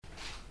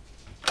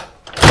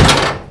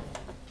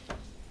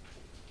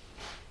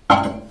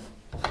Ladies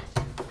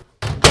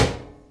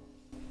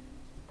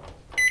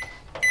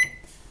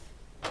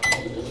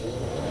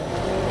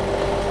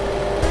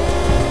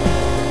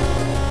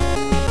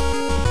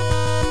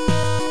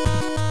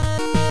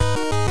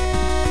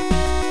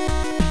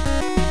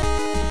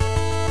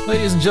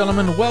and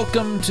gentlemen,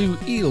 welcome to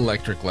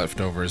Electric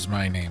Leftovers.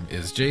 My name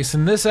is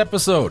Jason. This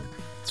episode,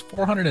 it's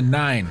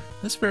 409.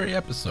 This very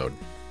episode.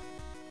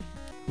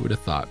 Who would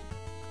have thought?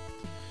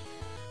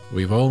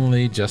 We've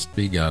only just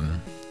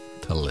begun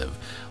to live.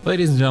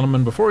 Ladies and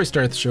gentlemen, before we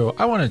start the show,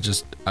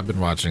 I've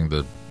been watching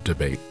the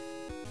debate.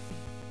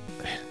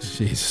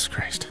 Jesus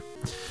Christ.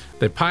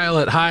 They pile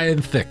it high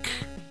and thick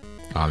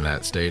on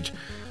that stage.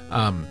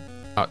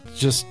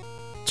 Just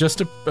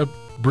a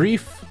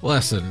brief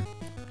lesson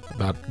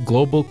about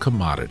global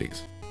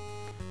commodities,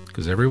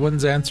 because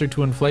everyone's answer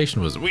to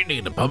inflation was, we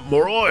need to pump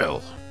more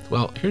oil.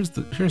 Well, here's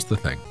the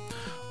thing.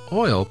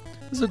 Oil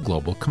is a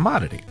global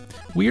commodity.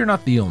 We are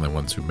not the only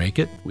ones who make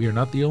it. We are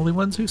not the only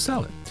ones who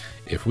sell it.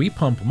 If we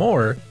pump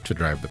more to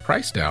drive the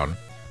price down,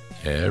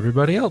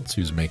 everybody else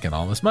who's making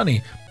all this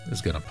money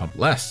is going to pump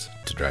less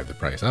to drive the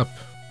price up.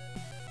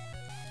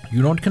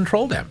 You don't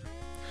control them.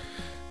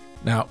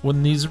 Now,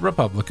 when these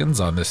Republicans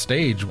on this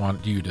stage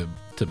want you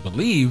to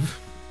believe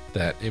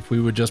that if we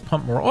would just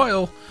pump more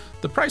oil,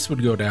 the price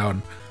would go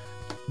down,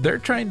 they're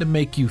trying to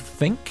make you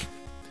think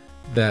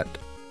that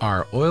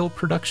our oil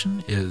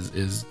production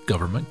is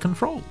government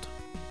controlled,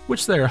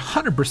 which they're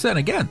 100%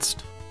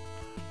 against.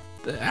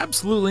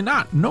 Absolutely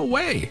not. No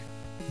way.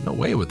 No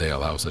way would they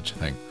allow such a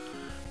thing.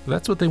 But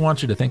that's what they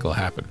want you to think will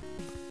happen.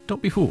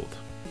 Don't be fooled.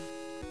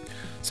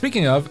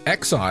 Speaking of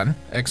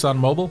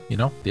ExxonMobil, you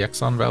know, the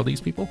Exxon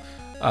Valdez people,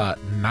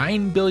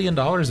 $9 billion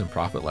in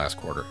profit last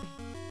quarter.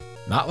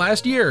 Not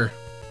last year.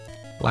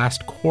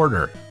 Last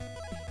quarter.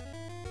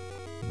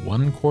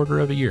 1 quarter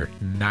of a year.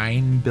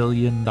 $9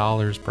 billion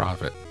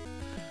profit.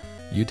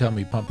 You tell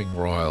me pumping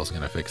more oil is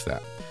going to fix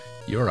that.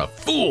 You're a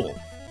fool.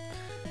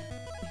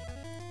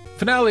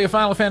 Finale of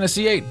Final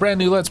Fantasy VIII. Brand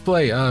new Let's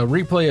Play.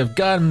 Replay of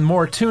Gun,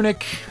 more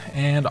Tunic,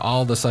 and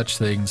all the such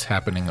things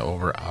happening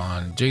over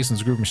on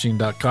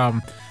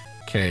jasonsgroovemachine.com.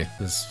 Okay,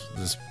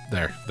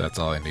 there. That's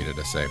all I needed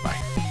to say.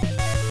 Bye.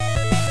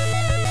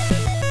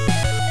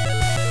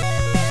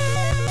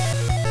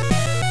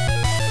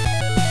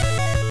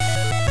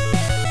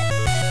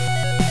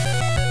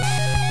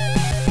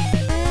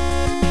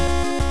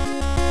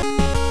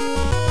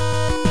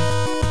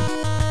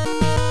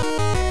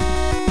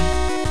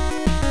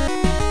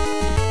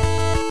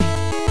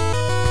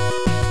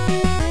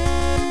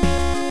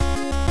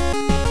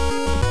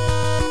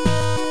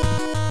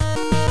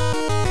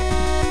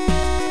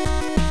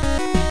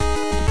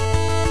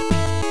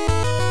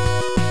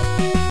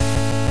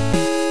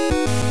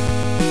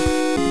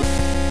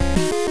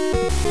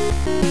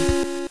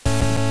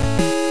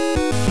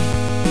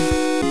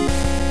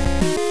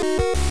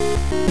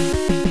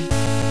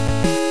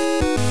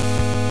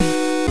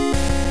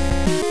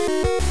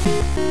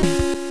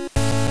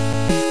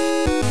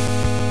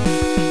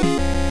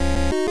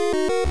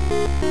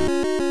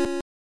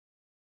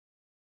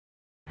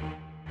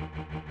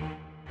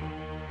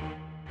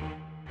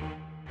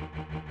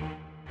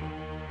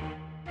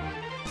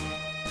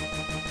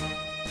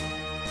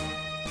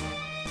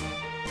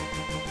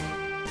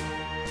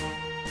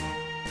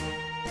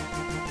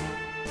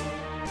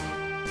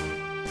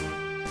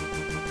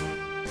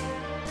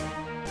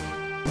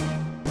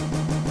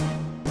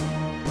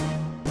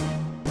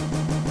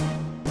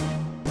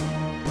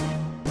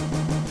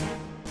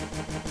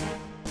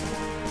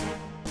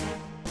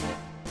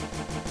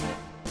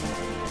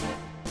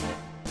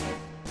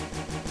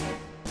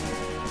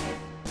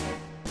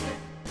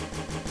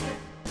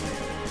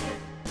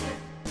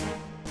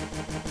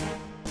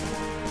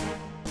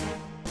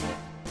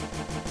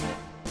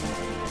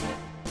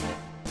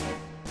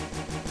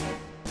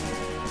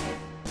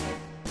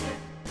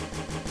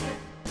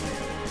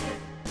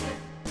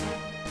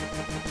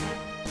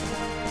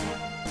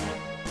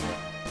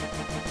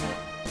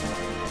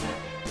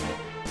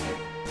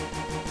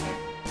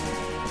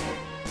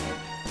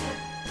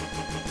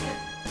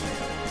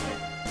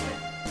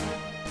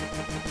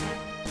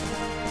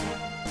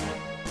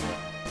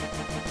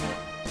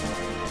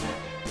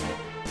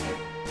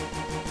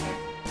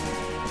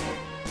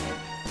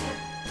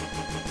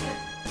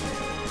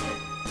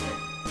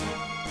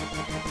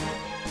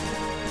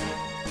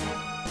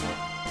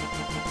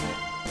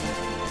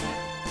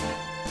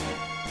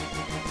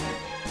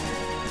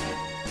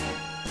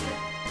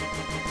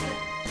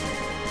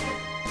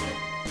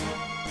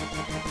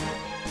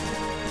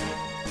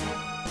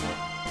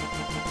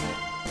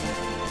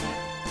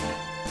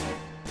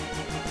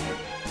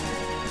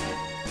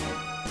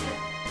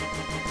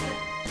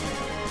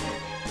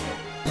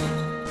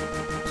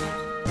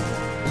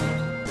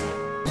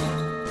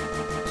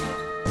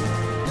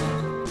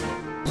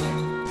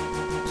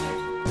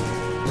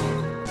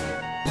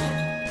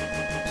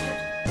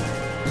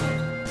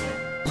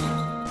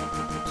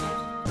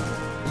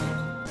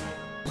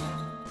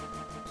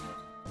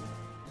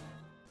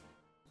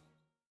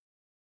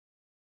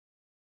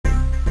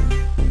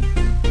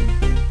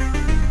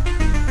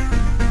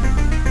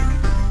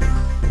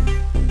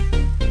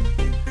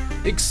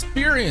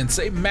 Experience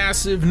a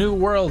massive new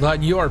world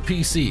on your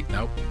PC.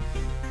 Nope.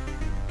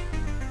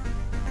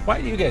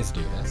 Why do you guys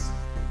do this?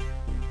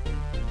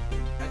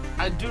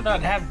 I do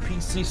not have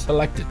PC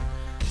selected.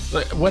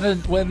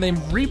 When they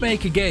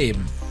remake a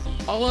game,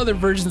 all other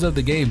versions of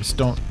the games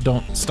don't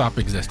stop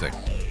existing.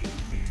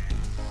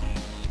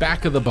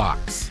 Back of the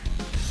box.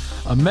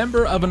 A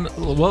member of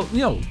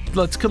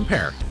let's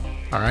compare.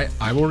 All right,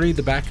 I will read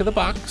the back of the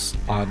box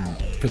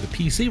for the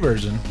PC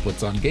version,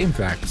 what's on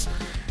GameFAQs,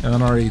 and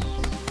then I'll read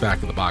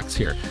back of the box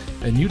here.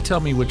 And you tell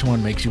me which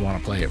one makes you want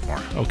to play it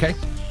more, okay?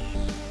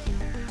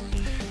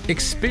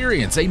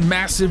 Experience a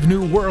massive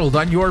new world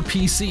on your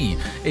PC.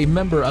 A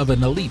member of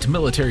an elite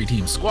military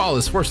team, Squall,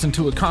 is forced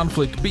into a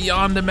conflict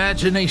beyond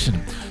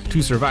imagination.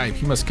 To survive,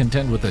 he must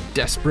contend with a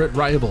desperate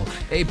rival,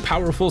 a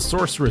powerful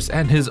sorceress,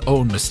 and his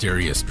own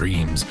mysterious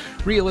dreams.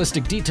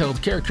 Realistic,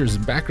 detailed characters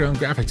and background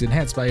graphics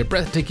enhanced by a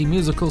breathtaking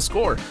musical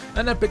score.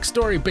 An epic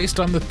story based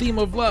on the theme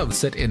of love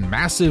set in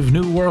massive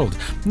new world.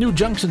 New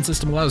junction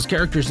system allows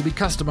characters to be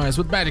customized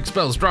with magic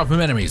spells drawn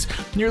from enemies.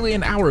 Nearly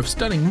an hour of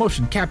stunning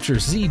motion capture,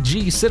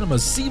 ZG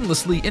cinemas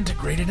seamlessly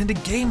integrated into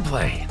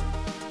gameplay.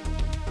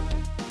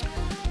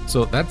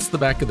 So that's the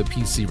back of the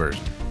PC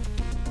version.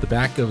 The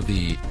back of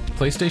the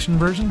PlayStation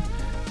version,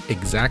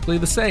 exactly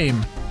the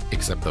same,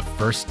 except the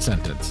first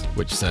sentence,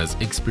 which says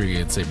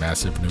experience a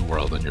massive new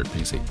world on your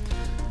PC.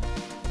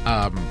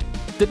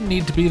 Didn't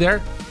need to be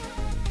there.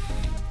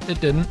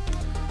 It didn't,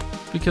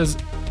 because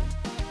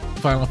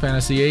Final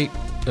Fantasy VIII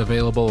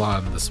available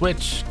on the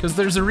Switch, because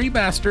there's a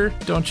remaster,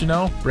 don't you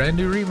know? Brand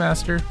new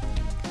remaster,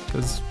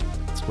 because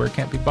Square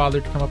can't be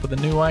bothered to come up with a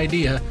new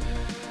idea.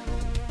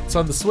 It's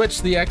on the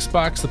Switch, the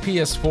Xbox, the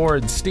PS4,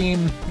 and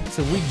Steam.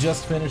 So we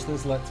just finished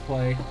this Let's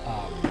Play.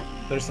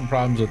 There's some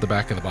problems with the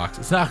back of the box.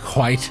 It's not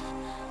quite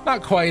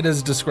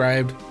as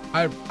described.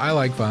 I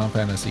like Final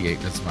Fantasy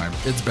VIII. It's fine.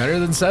 It's better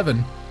than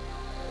 7.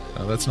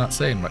 That's not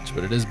saying much,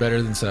 but it is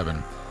better than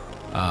 7.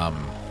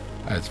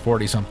 It's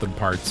 40-something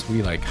parts.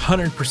 We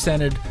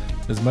 100%ed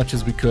as much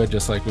as we could,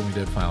 just like when we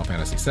did Final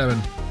Fantasy 7.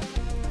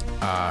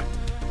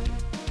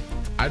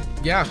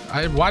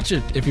 I'd watch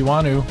it if you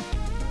want to.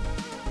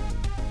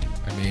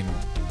 I mean,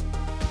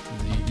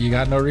 you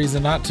got no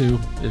reason not to.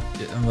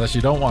 Unless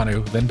you don't want to,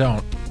 then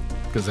don't.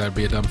 Because that'd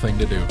be a dumb thing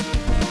to do.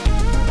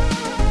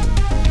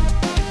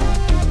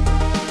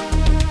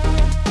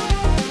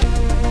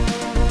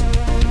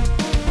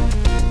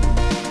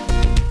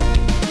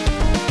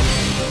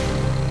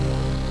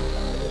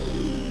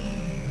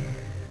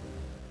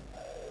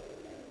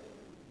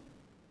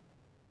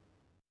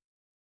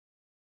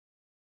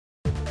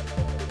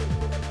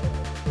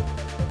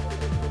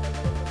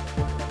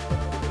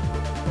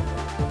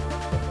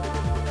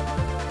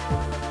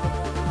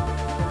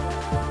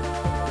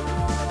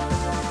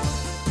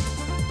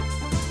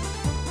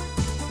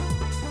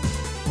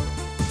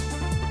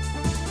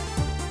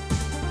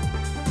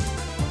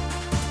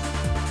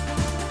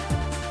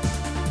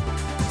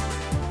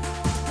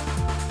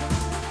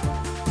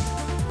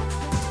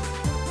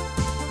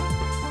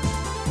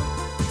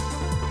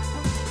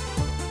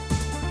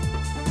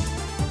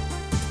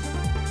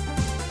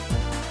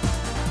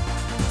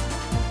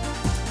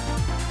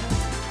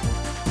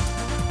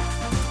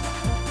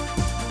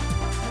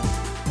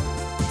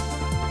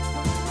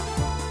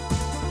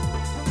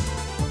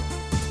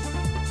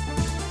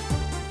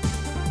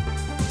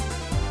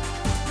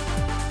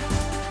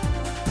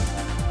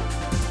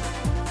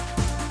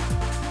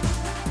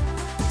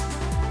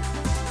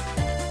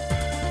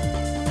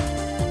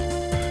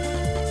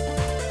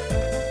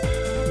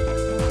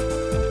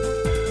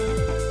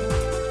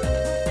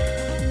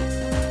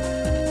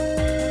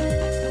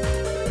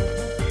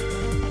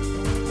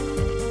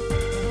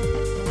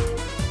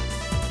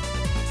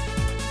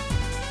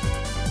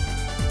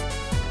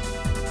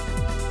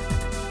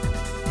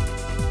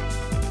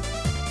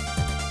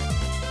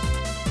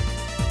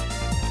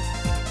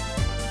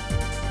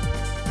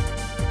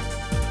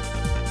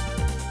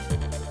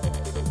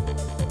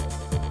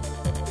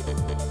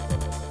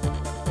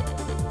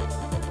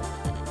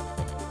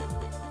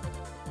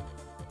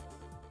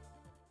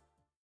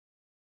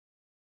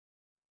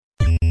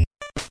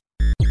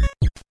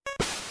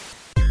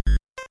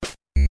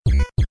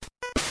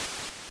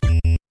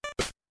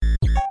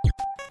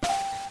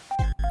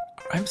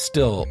 I'm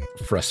still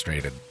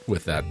frustrated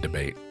with that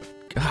debate.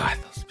 God,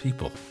 those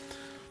people.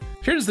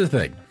 Here's the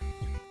thing.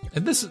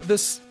 And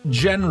this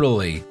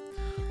generally,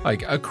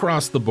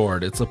 across the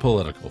board, it's a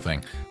political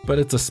thing. But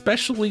it's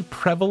especially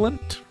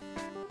prevalent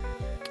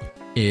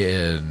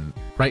in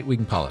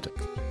right-wing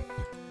politics.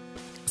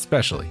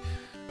 Especially.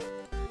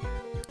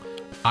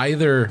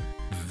 Either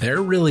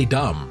they're really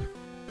dumb,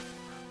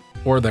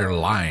 or they're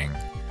lying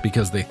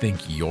because they think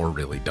you're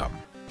really dumb.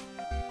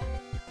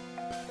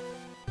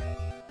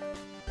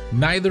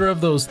 Neither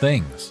of those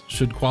things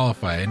should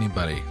qualify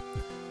anybody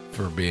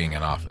for being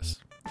in office.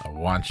 I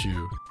want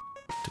you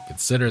to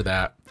consider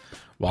that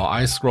while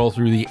I scroll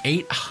through the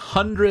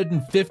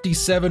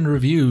 857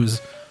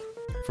 reviews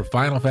for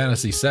Final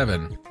Fantasy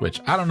VII, which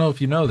I don't know if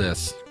you know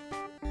this.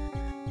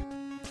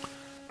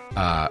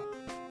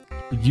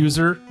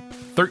 User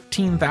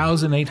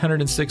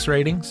 13,806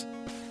 ratings.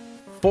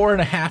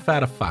 4.5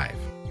 out of 5.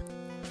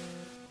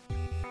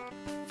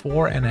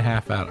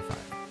 4.5 out of 5.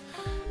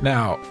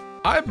 Now,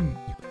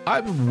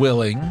 I'm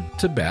willing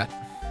to bet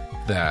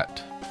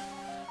that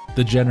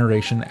the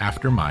generation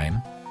after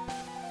mine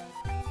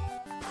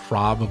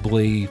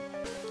probably,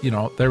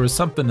 there was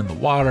something in the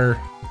water.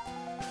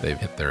 They've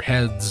hit their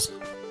heads.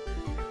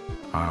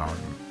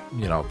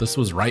 This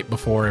was right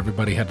before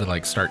everybody had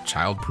to start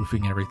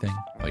childproofing everything.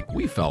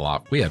 We fell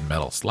off. We had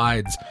metal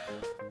slides.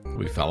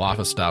 We fell off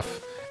of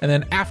stuff. And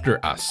then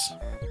after us,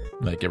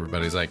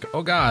 everybody's like,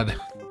 oh God,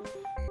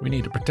 we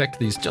need to protect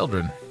these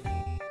children.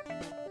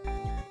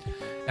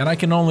 And I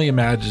can only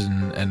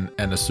imagine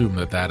and assume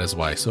that is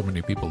why so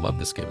many people love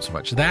this game so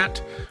much.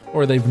 That,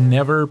 or they've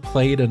never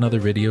played another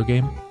video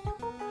game.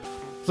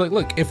 It's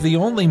look, if the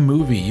only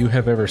movie you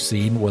have ever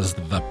seen was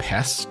The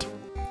Pest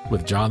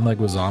with John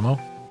Leguizamo,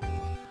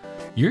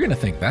 you're going to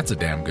think that's a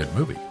damn good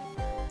movie.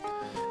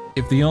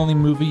 If the only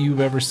movie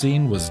you've ever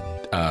seen was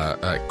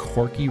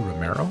Corky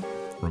Romano,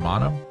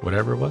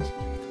 whatever it was,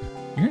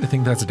 you're going to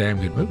think that's a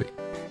damn good movie.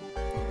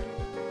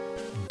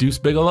 Deuce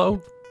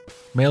Bigalow,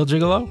 Male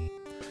Gigolo,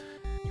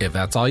 if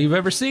that's all you've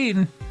ever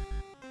seen,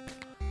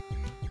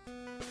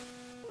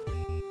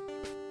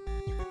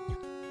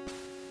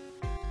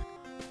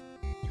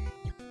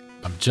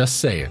 I'm just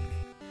saying,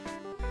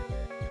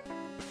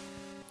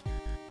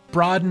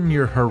 broaden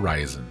your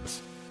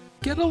horizons.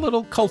 Get a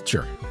little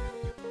culture.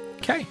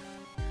 Okay.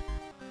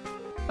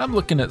 I'm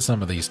looking at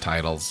some of these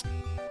titles.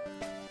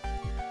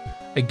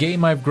 A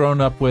game I've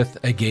grown up with,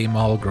 a game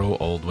I'll grow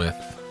old with.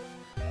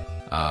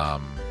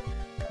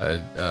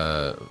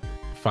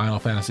 Final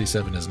Fantasy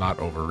VII is not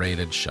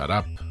overrated. Shut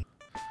up.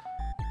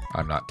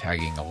 I'm not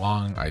tagging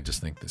along. I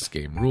just think this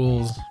game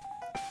rules.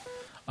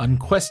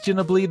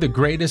 Unquestionably the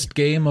greatest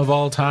game of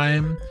all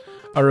time.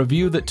 A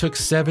review that took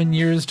 7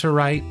 years to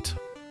write.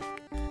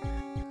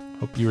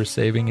 Hope you were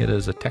saving it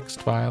as a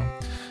text file.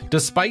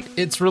 Despite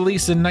its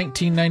release in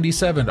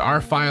 1997, our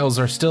files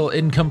are still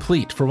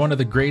incomplete for one of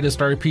the greatest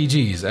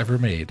RPGs ever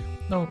made.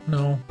 No.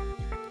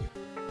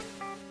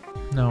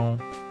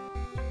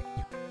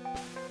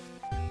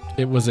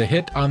 It was a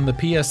hit on the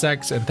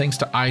PSX, and thanks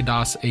to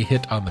IDOS, a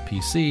hit on the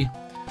PC.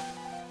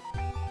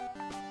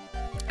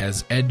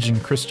 As Edge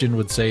and Christian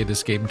would say,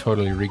 this game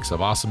totally reeks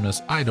of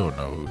awesomeness. I don't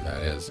know who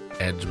that is.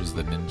 Edge was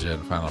the ninja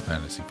in Final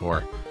Fantasy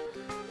IV.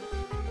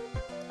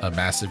 A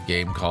massive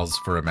game calls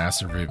for a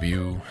massive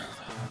review.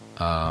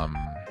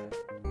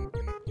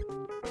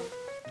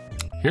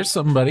 Here's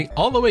somebody,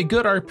 all the way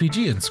good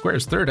RPG and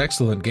Square's third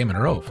excellent game in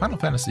a row. Final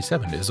Fantasy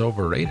VII is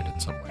overrated in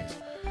some ways.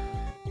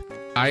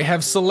 I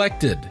have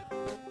selected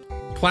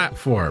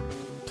platform,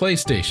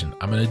 PlayStation.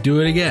 I'm going to do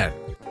it again.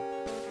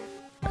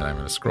 And I'm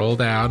going to scroll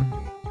down.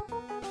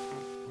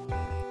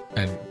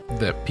 And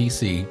the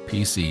PC.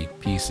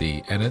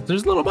 And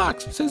there's a little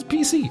box. It says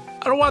PC.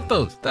 I don't want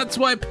those. That's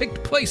why I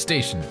picked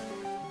PlayStation.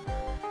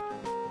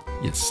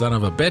 You son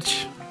of a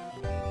bitch.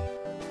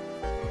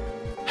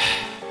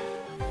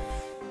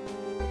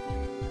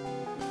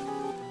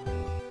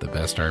 The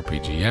best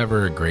RPG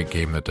ever, a great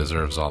game that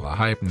deserves all the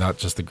hype, not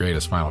just the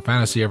greatest Final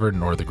Fantasy ever,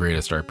 nor the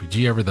greatest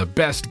RPG ever, the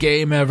best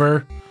game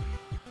ever.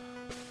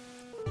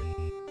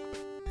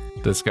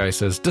 This guy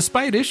says,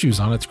 despite issues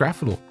on its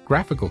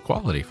graphical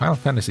quality, Final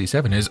Fantasy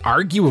VII is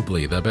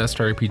arguably the best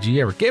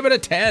RPG ever. Give it a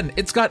 10.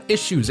 It's got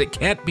issues. It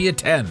can't be a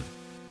 10.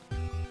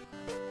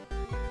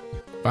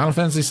 Final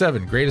Fantasy VII,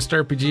 greatest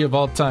RPG of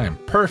all time.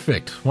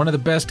 Perfect. One of the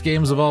best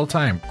games of all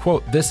time.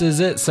 Quote, this is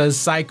it, says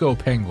Psycho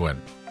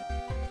Penguin.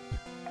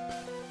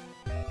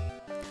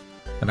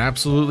 An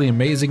absolutely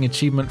amazing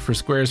achievement for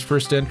Square's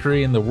first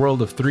entry in the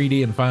world of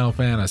 3D and Final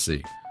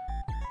Fantasy.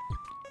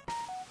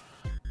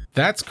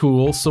 That's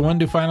cool. So when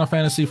do Final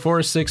Fantasy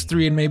 4, 6,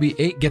 3, and maybe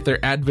 8 get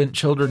their Advent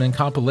Children and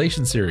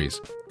compilation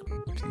series?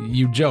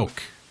 You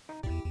joke.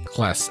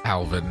 Kless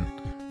Alvin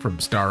from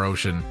Star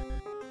Ocean.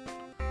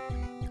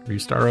 Were you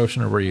Star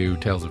Ocean or were you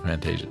Tales of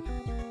Fantasia?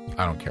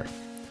 I don't care.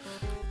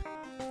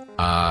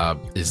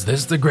 Is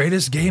this the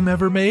greatest game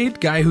ever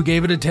made? Guy who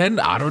gave it a 10?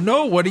 I don't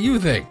know. What do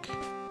you think?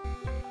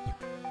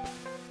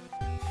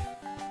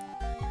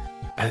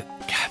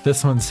 God,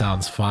 this one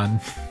sounds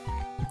fun.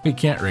 We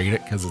can't rate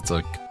it because it's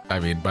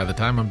by the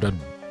time I'm done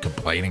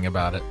complaining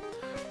about it.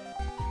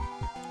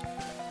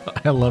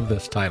 I love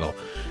this title.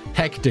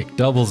 Hectic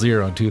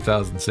 00 in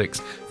 2006.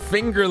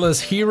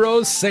 Fingerless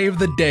heroes save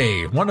the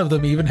day. One of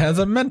them even has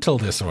a mental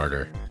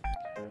disorder.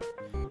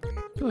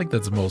 I feel like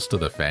that's most of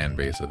the fan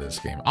base of this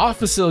game.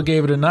 Officil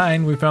gave it a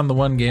 9. We found the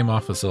one game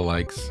Officil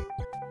likes.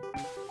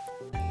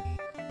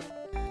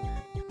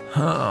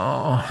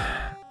 Oh,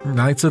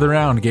 Knights of the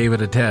Round gave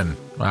it a 10.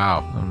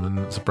 Wow,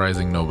 I'm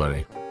surprising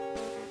nobody.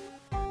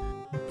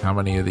 How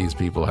many of these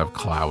people have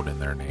Cloud in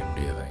their name,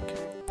 do you think?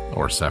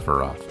 Or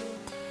Sephiroth?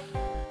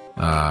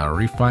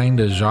 Refined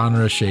a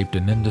genre, shaped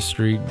an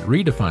industry.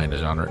 Redefined a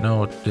genre.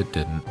 No, it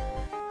didn't.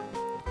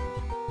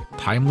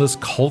 Timeless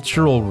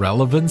cultural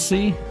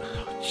relevancy?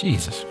 Oh,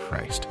 Jesus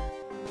Christ.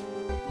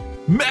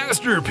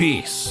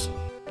 Masterpiece!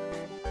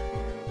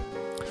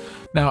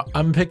 Now,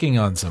 I'm picking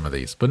on some of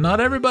these, but not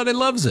everybody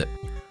loves it.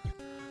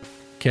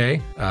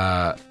 Okay,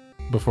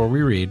 before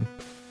we read,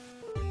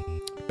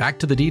 back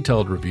to the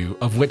detailed review,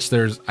 of which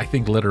there's, I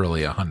think,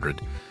 literally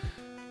 100.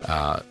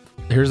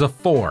 Here's a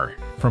 4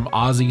 from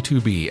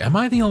Ozzy2B. Am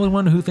I the only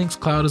one who thinks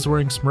Cloud is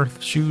wearing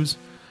Smurf shoes?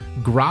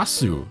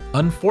 Grasu,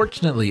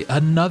 unfortunately,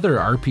 another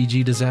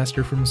RPG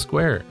disaster from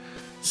Square.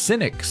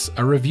 Cynics,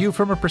 a review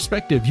from a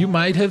perspective you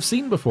might have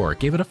seen before,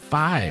 gave it a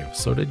 5.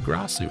 So did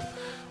Grasu.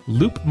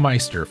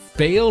 Loopmeister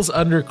fails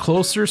under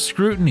closer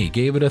scrutiny,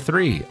 gave it a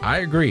 3. I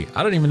agree.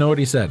 I don't even know what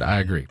he said. I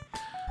agree.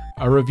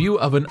 A review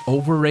of an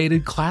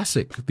overrated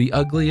classic, The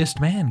Ugliest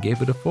Man,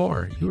 gave it a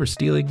 4. You are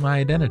stealing my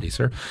identity,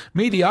 sir.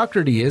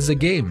 Mediocrity is a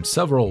game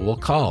several will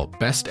call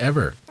best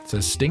ever,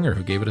 says Stinger,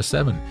 who gave it a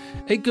 7.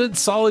 A good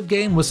solid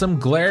game with some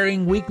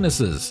glaring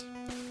weaknesses.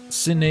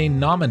 Sine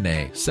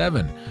Nomine,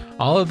 7.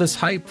 All of this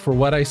hype for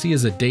what I see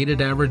as a dated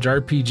average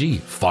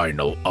RPG.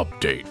 Final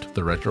update.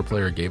 The Retro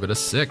Player gave it a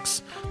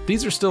 6.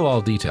 These are still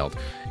all detailed.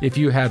 If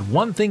you had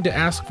one thing to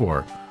ask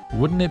for,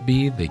 wouldn't it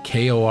be the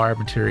KOR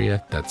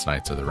materia? That's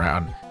Knights of the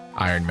Round.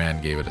 Iron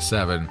Man gave it a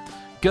 7.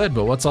 Good,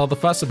 but what's all the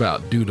fuss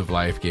about? Dude of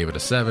Life gave it a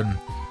 7.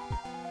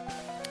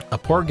 A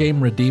poor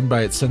game redeemed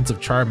by its sense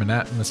of charm and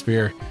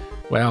atmosphere.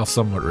 Well,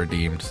 somewhat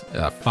redeemed.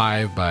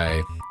 5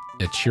 by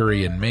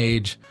Echurian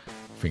Mage.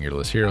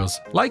 Fingerless Heroes.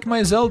 Like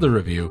my Zelda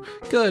review.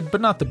 Good,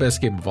 but not the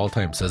best game of all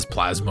time, says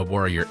Plasma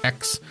Warrior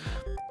X.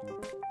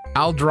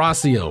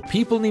 Aldrasio.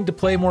 People need to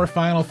play more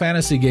Final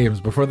Fantasy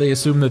games before they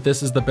assume that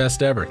this is the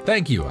best ever.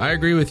 Thank you. I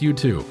agree with you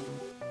too.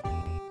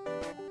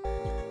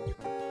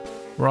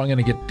 We're all going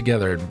to get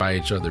together and buy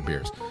each other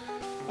beers.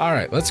 All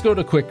right, let's go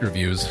to quick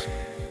reviews.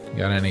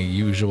 Got any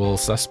usual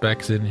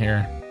suspects in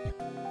here?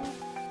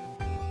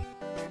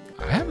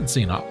 I haven't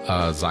seen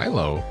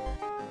Xylo.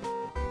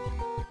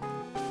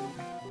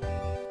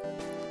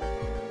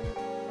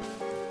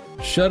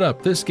 Shut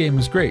up, this game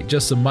is great,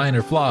 just some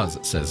minor flaws,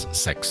 says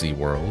Sexy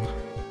World,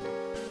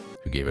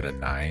 who gave it a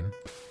 9.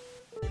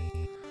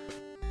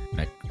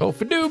 Oh,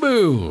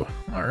 Fadubu!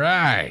 All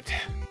right.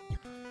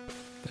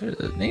 There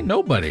ain't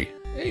nobody.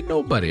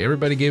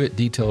 Everybody gave it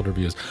detailed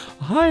reviews.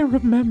 I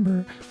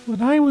remember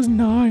when I was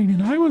 9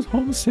 and I was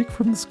homesick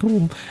from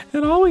school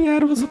and all we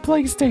had was a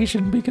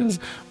PlayStation because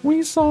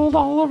we sold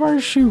all of our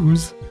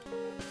shoes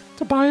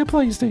to buy a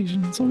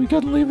PlayStation. So we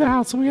couldn't leave the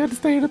house, so we had to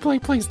stay to play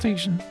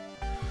PlayStation.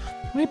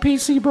 My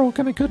PC broke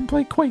and I couldn't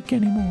play Quake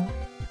anymore.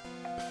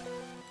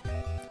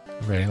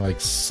 Writing like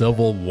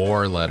Civil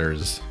War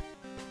letters.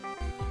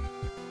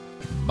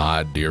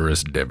 My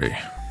dearest Debbie,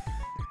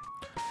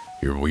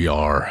 here we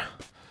are.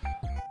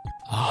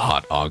 A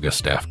hot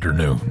August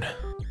afternoon.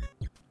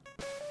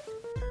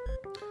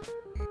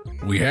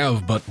 We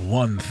have but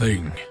one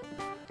thing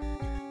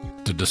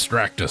to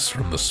distract us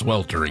from the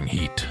sweltering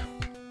heat.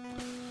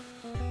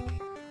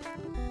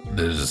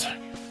 There's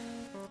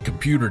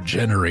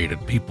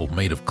computer-generated people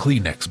made of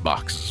Kleenex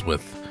boxes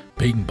with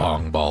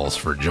ping-pong balls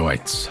for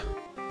joints.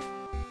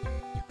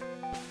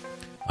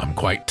 I'm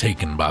quite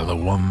taken by the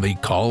one they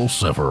call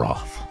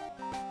Sephiroth.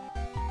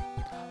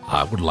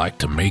 I would like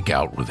to make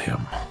out with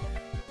him.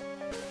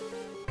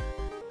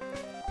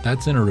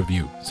 That's in a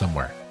review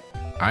somewhere.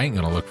 I ain't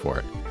gonna look for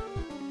it,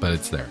 but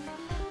it's there.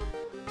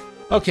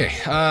 Okay,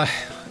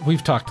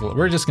 we've talked a little.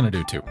 We're just gonna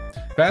do 2.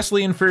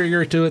 Vastly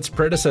inferior to its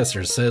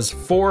predecessors, says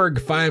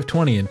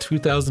Forg520 in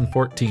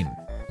 2014.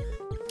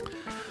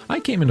 I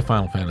came into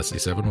Final Fantasy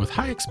VII with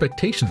high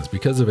expectations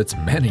because of its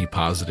many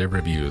positive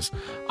reviews.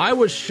 I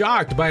was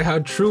shocked by how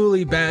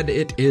truly bad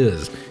it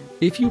is.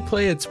 If you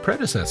play its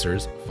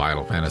predecessors,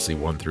 Final Fantasy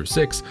 1 through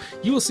 6,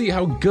 you will see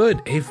how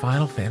good a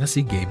Final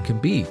Fantasy game can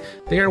be.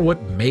 They are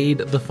what made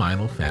the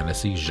Final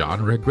Fantasy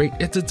genre great.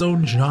 It's its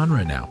own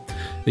genre now.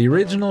 The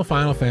original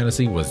Final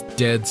Fantasy was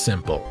dead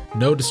simple.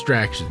 No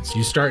distractions.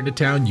 You start in a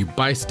town, you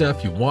buy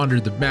stuff, you wander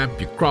the map,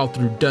 you crawl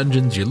through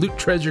dungeons, you loot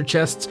treasure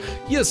chests,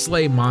 you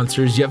slay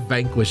monsters, you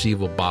vanquish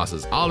evil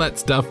bosses. All that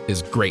stuff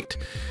is great.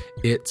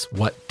 It's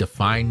what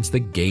defines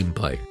the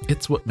gameplay.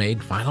 It's what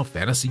made Final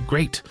Fantasy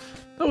great.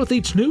 But with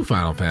each new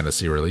Final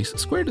Fantasy release,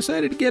 Square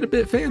decided to get a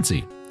bit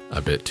fancy. A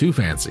bit too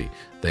fancy.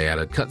 They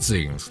added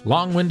cutscenes,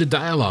 long-winded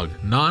dialogue,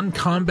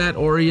 non-combat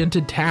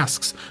oriented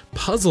tasks,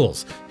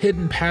 puzzles,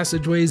 hidden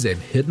passageways, and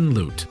hidden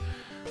loot.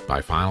 By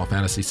Final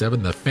Fantasy VII,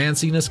 the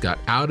fanciness got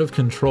out of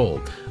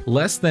control.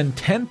 Less than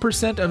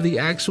 10% of the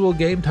actual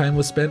game time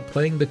was spent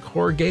playing the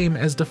core game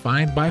as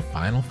defined by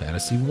Final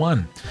Fantasy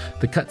I.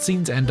 The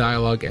cutscenes and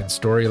dialogue and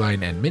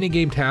storyline and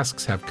minigame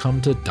tasks have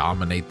come to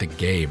dominate the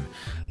game.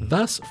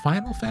 Thus,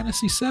 Final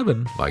Fantasy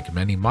VII, like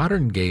many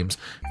modern games,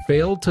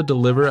 failed to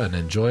deliver an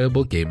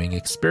enjoyable gaming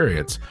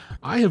experience.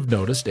 I have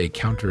noticed a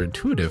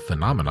counterintuitive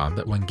phenomenon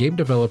that when game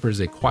developers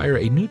acquire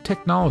a new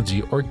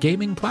technology or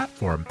gaming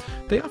platform,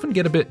 they often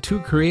get a bit too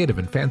creative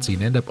and fancy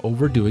and end up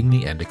overdoing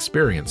the end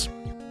experience.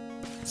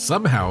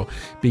 Somehow,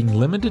 being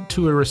limited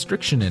to a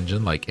restriction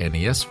engine like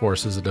NES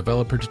forces a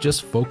developer to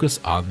just focus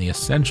on the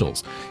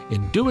essentials.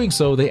 In doing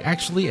so, they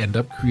actually end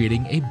up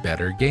creating a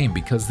better game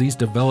because these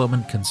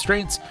development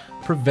constraints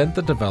prevent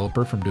the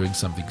developer from doing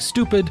something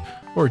stupid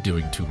or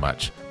doing too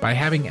much. By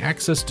having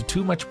access to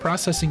too much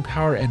processing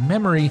power and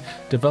memory,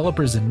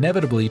 developers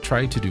inevitably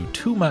try to do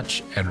too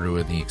much and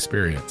ruin the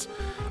experience.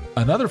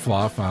 Another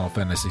flaw of Final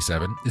Fantasy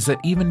VII is that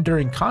even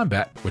during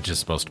combat, which is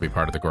supposed to be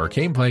part of the core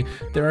gameplay,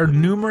 there are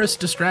numerous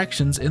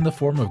distractions in the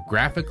form of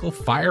graphical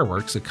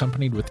fireworks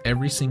accompanied with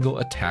every single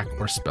attack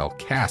or spell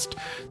cast.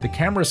 The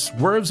camera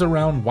swerves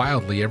around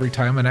wildly every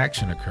time an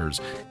action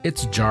occurs.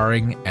 It's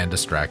jarring and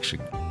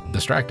distracting.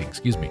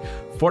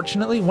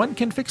 Fortunately, one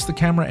can fix the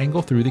camera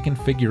angle through the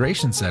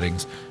configuration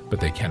settings, but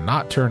they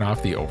cannot turn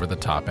off the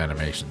over-the-top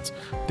animations.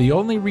 The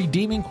only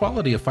redeeming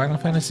quality of Final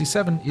Fantasy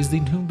VII is the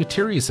new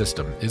materia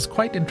system is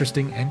quite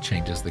interesting and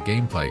changes the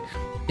gameplay.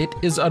 It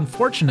is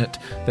unfortunate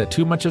that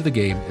too much of the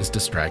game is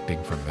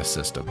distracting from this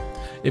system.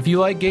 If you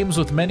like games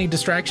with many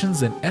distractions,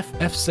 then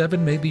FF7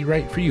 may be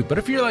right for you, but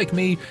if you're like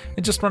me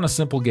and just run a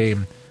simple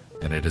game,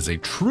 then it is a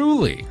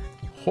truly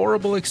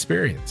horrible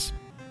experience.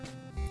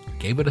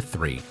 Gave it a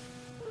 3.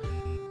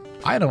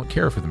 I don't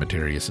care for the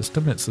materia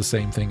system. It's the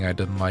same thing I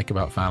didn't like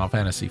about Final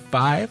Fantasy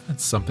V.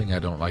 It's something I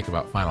don't like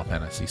about Final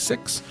Fantasy VI.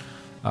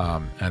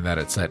 And that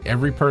it's that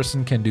every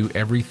person can do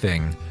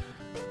everything,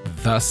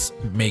 thus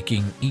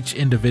making each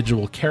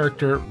individual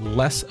character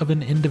less of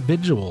an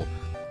individual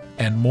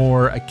and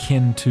more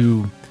akin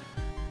to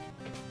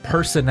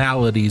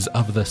personalities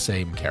of the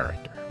same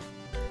character.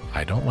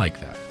 I don't like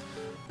that.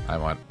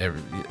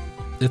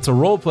 It's a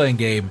role-playing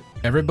game.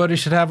 Everybody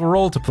should have a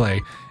role to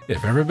play.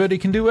 If everybody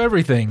can do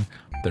everything,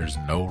 there's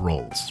no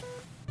roles.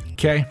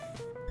 Okay.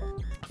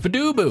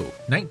 Fadubu,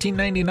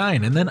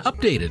 1999, and then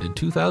updated in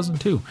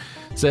 2002,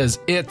 says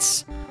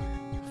it's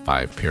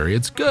 5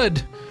 periods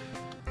good,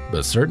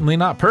 but certainly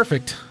not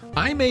perfect.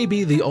 I may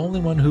be the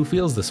only one who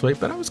feels this way,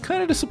 but I was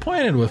kind of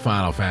disappointed with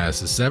Final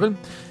Fantasy VII.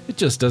 It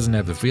just doesn't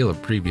have the feel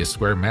of previous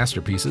Square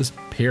masterpieces,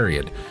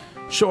 period.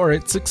 Sure,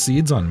 it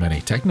succeeds on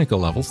many technical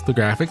levels. The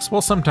graphics,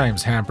 while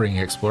sometimes hampering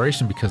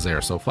exploration because they are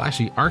so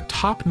flashy, are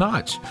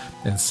top-notch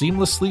and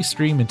seamlessly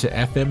stream into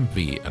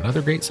FMV,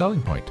 another great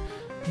selling point.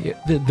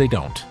 Yeah, they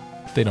don't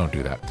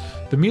do that.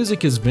 The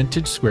music is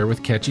vintage Square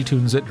with catchy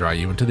tunes that draw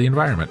you into the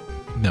environment.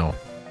 No,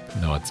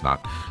 it's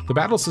not. The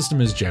battle system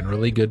is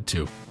generally good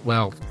too.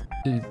 Well,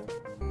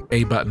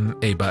 A button,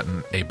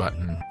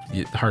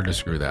 hard to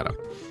screw that up.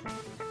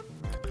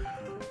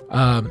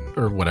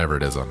 Or whatever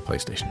it is on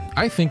PlayStation.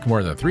 I think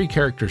more than 3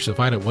 characters should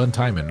fight at one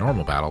time in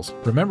normal battles.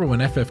 Remember when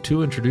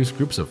FF2 introduced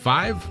groups of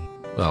 5?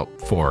 Well,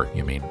 4,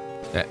 you mean.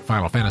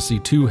 Final Fantasy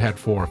 2 had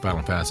 4,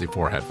 Final Fantasy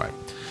 4 had 5.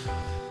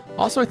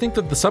 Also, I think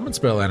that the summon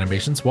spell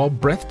animations, while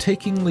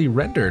breathtakingly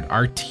rendered,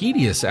 are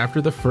tedious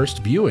after the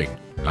first viewing.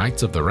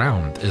 Knights of the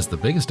Round is the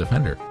biggest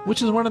offender,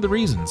 which is one of the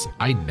reasons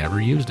I never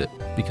used it,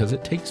 because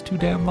it takes too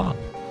damn long.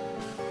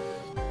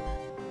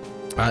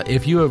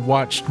 If you have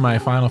watched my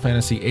Final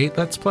Fantasy VIII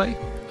Let's Play,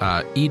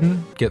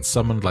 Eden gets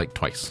summoned like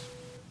twice.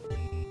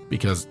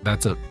 Because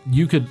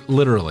you could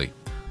literally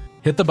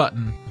hit the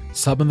button,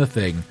 summon the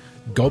thing,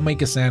 go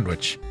make a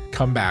sandwich,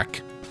 come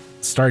back,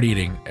 start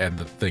eating, and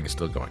the thing is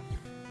still going.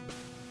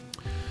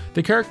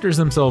 The characters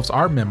themselves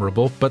are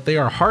memorable, but they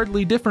are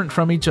hardly different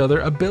from each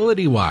other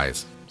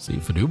ability-wise. See,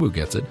 Fadubu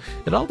gets it.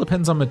 It all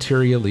depends on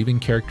materia, leaving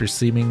characters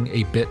seeming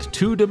a bit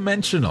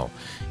two-dimensional.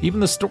 Even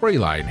the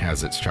storyline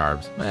has its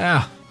charms.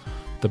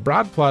 The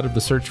broad plot of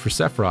the search for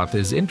Sephiroth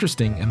is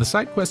interesting, and the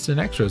side quests and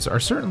extras are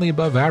certainly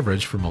above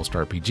average for most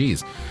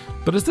RPGs.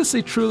 But is this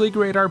a truly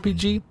great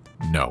RPG?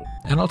 No,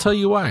 and I'll tell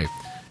you why.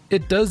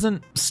 It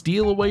doesn't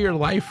steal away your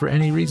life for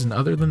any reason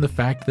other than the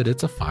fact that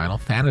it's a Final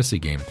Fantasy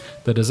game.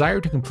 The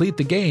desire to complete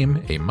the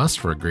game, a must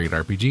for a great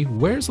RPG,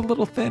 wears a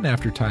little thin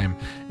after time,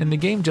 and the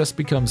game just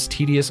becomes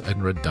tedious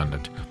and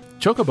redundant.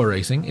 Chocobo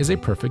Racing is a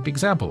perfect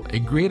example. A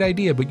great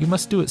idea, but you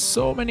must do it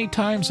so many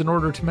times in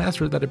order to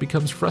master it that it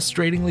becomes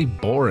frustratingly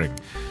boring.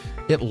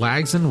 It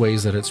lags in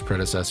ways that its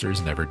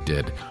predecessors never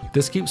did.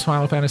 This keeps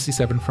Final Fantasy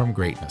VII from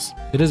greatness.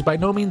 It is by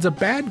no means a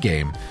bad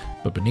game,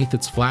 but beneath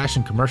its flash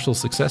and commercial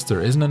success, there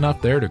isn't enough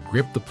there to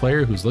grip the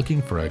player who's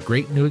looking for a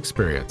great new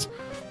experience.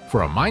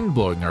 For a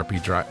mind-blowing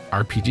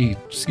RPG,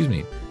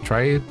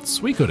 try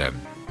Suikoden.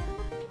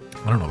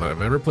 I don't know that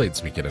I've ever played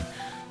Suikoden.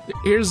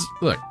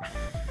 Look.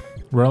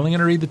 We're only going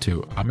to read the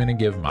 2. I'm going to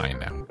give mine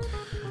now.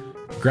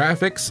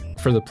 Graphics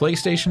for the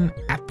PlayStation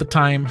at the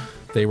time,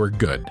 they were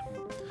good.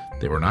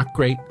 They were not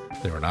great.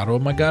 They were not, oh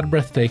my god,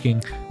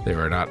 breathtaking. They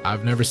were not,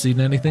 I've never seen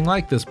anything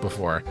like this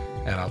before.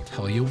 And I'll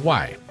tell you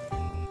why.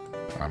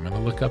 I'm going to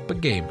look up a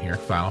game here.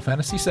 Final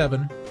Fantasy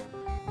VII,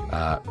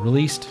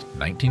 released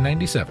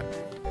 1997.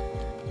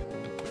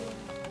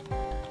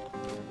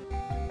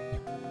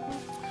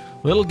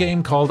 Little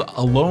game called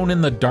Alone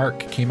in the Dark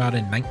came out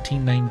in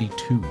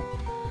 1992.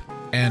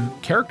 And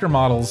character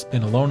models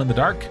in Alone in the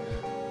Dark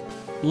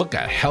look a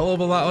hell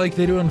of a lot like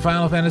they do in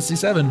Final Fantasy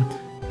VII,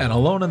 and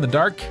Alone in the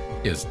Dark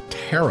is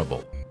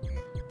terrible.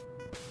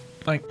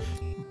 Like,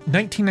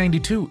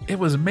 1992, it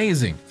was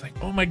amazing. It's like,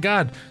 oh my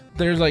god,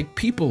 they're like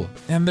people,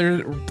 and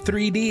they're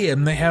 3D,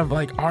 and they have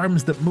like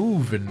arms that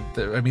move, and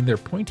they're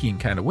pointy and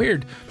kind of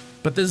weird,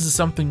 but this is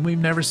something we've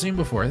never seen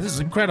before. This is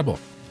incredible.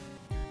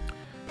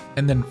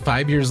 And then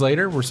 5 years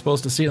later, we're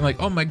supposed to see it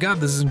like, oh my God,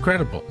 this is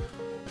incredible.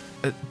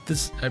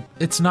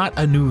 It's not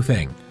a new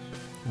thing,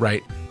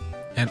 right?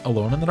 And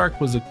Alone in the Dark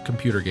was a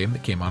computer game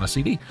that came on a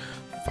CD.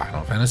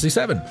 Final Fantasy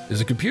VII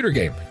is a computer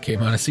game,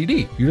 came on a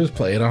CD. You just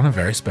play it on a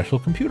very special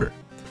computer.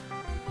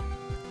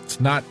 It's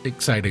not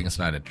exciting, it's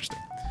not interesting.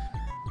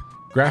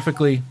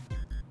 Graphically,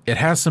 it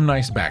has some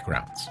nice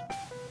backgrounds.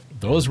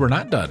 Those were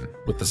not done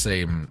with the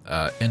same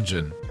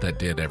engine that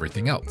did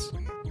everything else.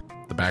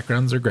 The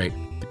backgrounds are great.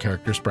 The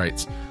character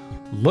sprites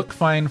look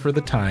fine for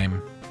the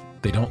time.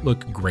 They don't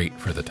look great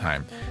for the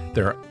time.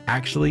 They're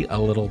actually a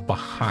little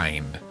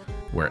behind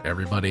where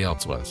everybody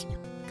else was.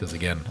 Because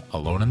again,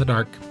 Alone in the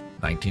Dark,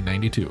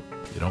 1992.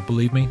 You don't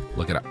believe me?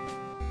 Look it up.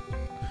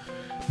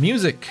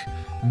 Music,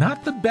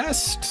 not the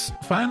best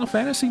Final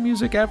Fantasy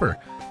music ever.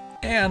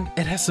 And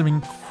it has some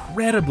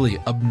incredibly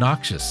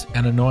obnoxious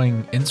and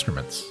annoying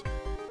instruments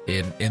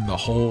in the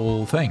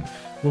whole thing.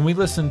 When we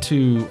listen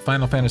to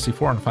Final Fantasy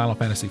IV and Final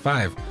Fantasy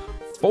V,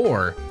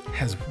 4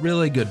 has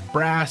really good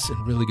brass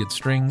and really good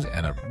strings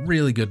and a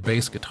really good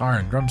bass guitar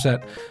and drum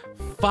set.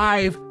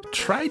 5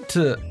 tried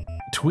to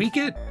tweak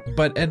it,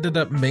 but ended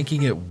up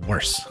making it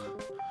worse.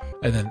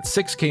 And then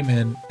 6 came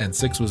in, and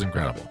 6 was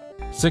incredible.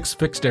 6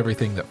 fixed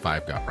everything that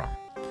 5 got wrong.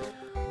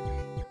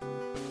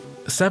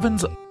 7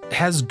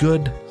 has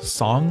good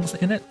songs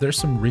in it. There's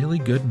some really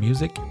good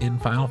music in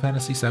Final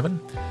Fantasy VII.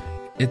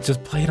 It's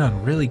just played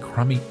on really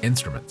crummy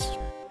instruments.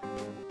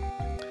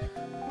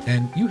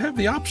 And you have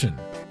the option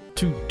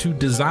to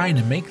design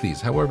and make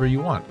these however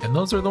you want. And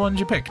those are the ones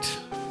you picked.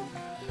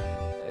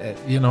 This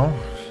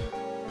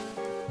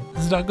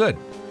is not good.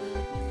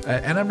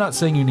 And I'm not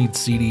saying you need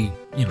CDA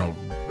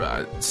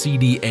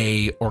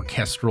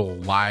orchestral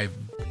live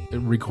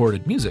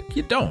recorded music.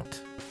 You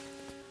don't.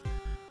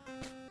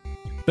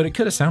 But it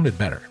could have sounded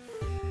better.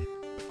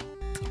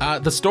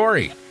 The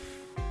story.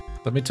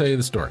 Let me tell you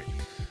the story.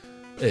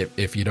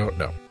 If you don't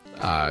know,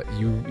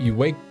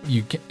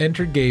 you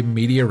enter game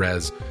media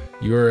res.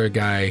 You're a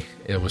guy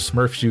with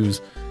Smurf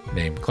shoes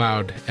named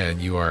Cloud,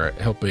 and you are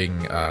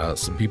helping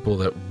some people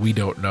that we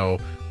don't know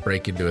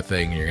break into a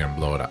thing, and you're gonna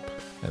blow it up.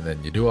 And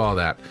then you do all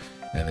that,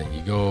 and then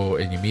you go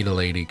and you meet a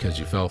lady because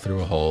you fell through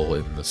a hole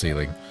in the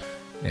ceiling,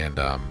 and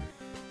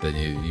then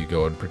you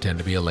go and pretend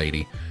to be a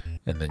lady,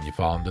 and then you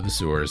fall into the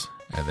sewers,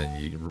 and then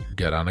you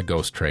get on a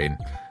ghost train,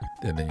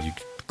 and then you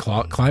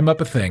climb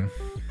up a thing.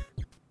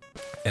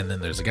 And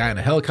then there's a guy in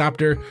a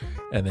helicopter,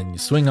 and then you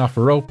swing off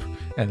a rope,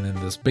 and then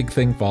this big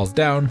thing falls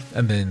down,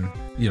 and then,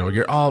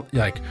 you're all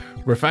like,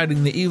 we're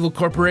fighting the evil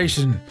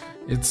corporation.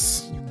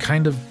 It's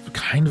kind of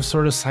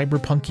sort of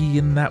cyberpunky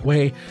in that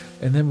way.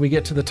 And then we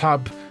get to the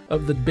top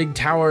of the big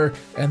tower,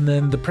 and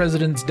then the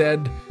president's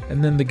dead,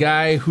 and then the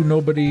guy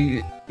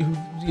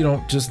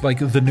just like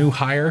the new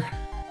hire,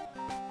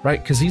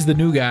 right? Because he's the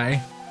new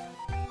guy.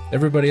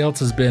 Everybody else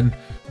has been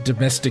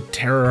domestic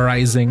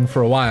terrorizing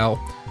for a while.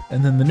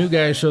 And then the new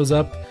guy shows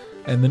up,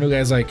 and the new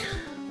guy's like,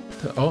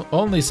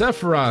 only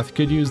Sephiroth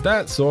could use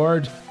that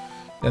sword.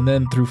 And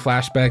then through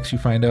flashbacks, you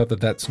find out that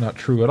that's not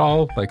true at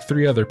all. Like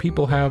 3 other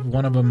people have.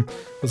 One of them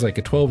was like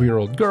a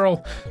 12-year-old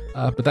girl.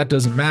 But that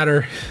doesn't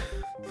matter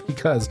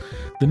because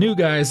the new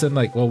guy said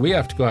like, well, we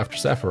have to go after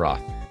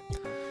Sephiroth.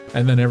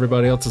 And then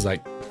everybody else is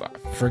like,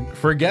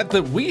 forget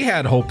that we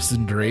had hopes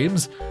and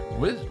dreams.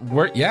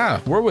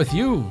 We're with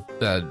you,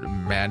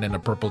 man in a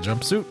purple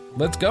jumpsuit.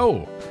 Let's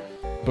go.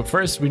 But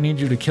first, we need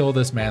you to kill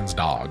this man's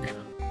dog.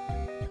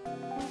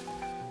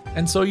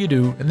 And so you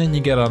do, and then you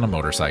get on a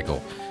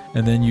motorcycle.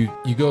 And then you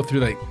go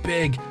through like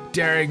big,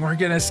 daring, we're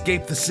gonna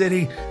escape the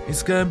city.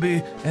 It's gonna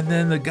be, and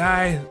then the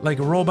guy, like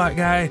a robot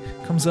guy,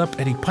 comes up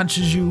and he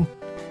punches you.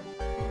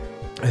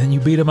 And then you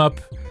beat him up.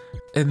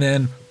 And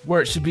then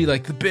where it should be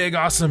like the big,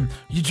 awesome,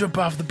 you jump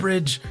off the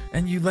bridge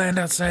and you land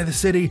outside the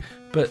city.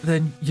 But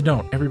then you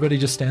don't. Everybody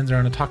just stands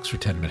around and talks for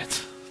 10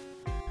 minutes.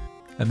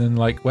 And then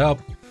like, well,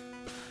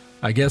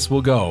 I guess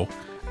we'll go.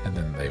 And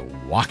then they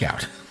walk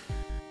out.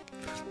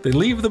 They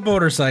leave the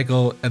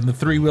motorcycle and the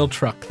 3-wheel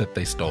truck that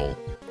they stole.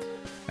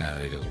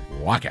 And they just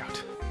walk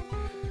out.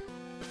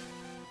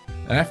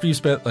 And after you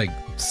spent like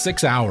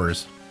 6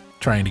 hours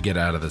trying to get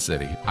out of the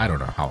city, I don't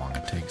know how long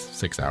it takes.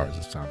 6 hours,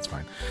 it sounds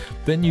fine.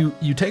 Then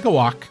you take a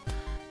walk,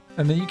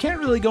 and then you can't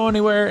really go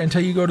anywhere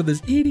until you go to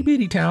this itty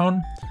bitty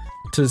town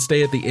to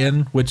stay at the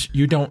inn, which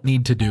you don't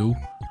need to do.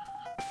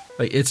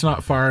 Like, it's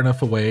not far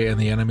enough away, and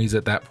the enemies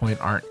at that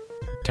point aren't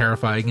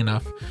terrifying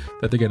enough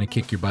that they're going to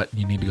kick your butt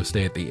and you need to go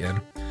stay at the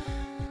inn.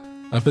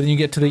 But then you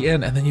get to the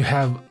inn, and then you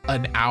have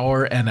an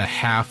hour and a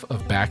half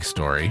of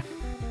backstory.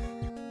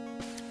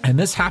 And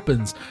this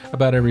happens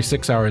about every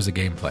 6 hours of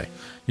gameplay.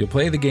 You'll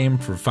play the game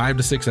for 5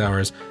 to 6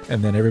 hours,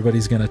 and then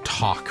everybody's going to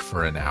talk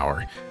for an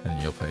hour.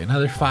 And you'll play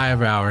another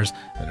 5 hours,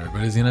 and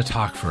everybody's going to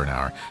talk for an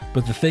hour.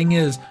 But the thing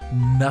is,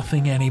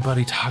 nothing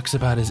anybody talks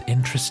about is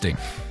interesting.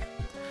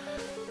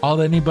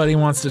 All anybody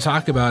wants to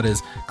talk about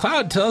is,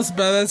 Cloud, tell us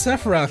about that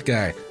Sephiroth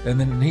guy. And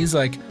then he's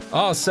like,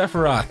 oh,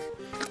 Sephiroth.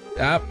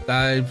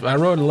 I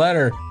wrote a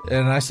letter,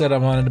 and I said I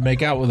wanted to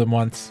make out with him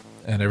once.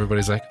 And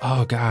everybody's like,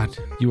 oh God,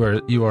 you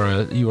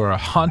are a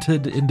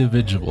haunted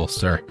individual,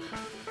 sir.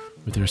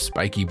 with your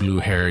spiky blue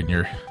hair and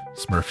your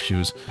Smurf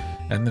shoes.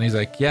 And then he's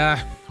like,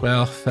 yeah,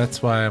 well,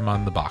 that's why I'm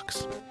on the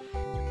box.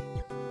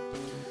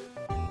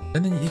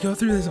 And then you go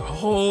through this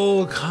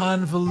whole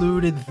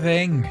convoluted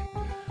thing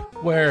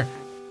where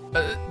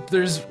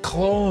there's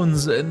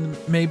clones, and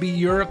maybe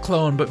you're a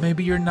clone, but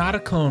maybe you're not a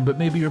clone, but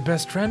maybe your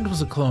best friend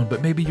was a clone,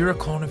 but maybe you're a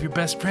clone of your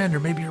best friend, or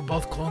maybe you're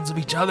both clones of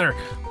each other.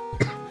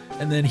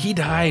 And then he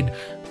died,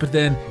 but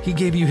then he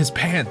gave you his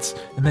pants,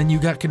 and then you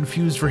got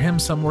confused for him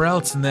somewhere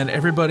else, and then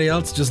everybody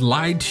else just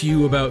lied to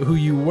you about who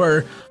you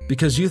were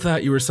because you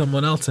thought you were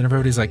someone else, and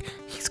everybody's like,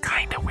 he's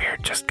kind of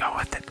weird, just go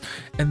with it.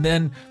 And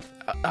then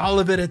all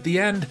of it at the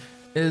end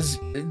is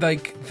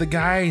like the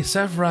guy,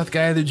 Sephiroth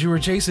guy that you were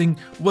chasing,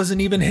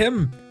 wasn't even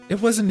him.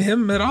 It wasn't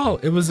him at all.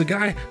 It was a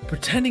guy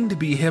pretending to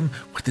be him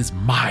with his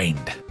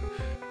mind.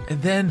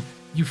 And then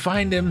you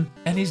find him,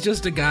 and he's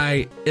just a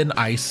guy in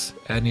ice,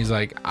 and he's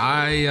like,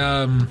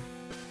 I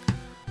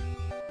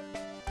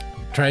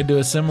tried to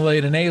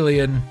assimilate an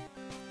alien,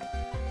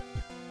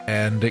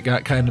 and it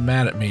got kind of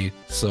mad at me,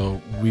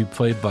 so we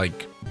played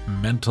like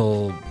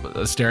mental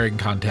staring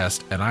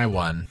contest, and I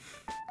won.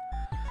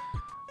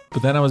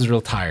 But then I was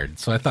real tired,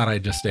 so I thought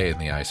I'd just stay in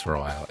the ice for a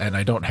while, and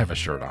I don't have a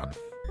shirt on.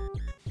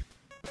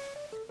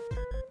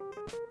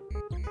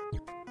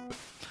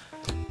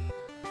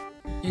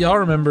 Y'all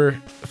remember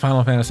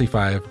Final Fantasy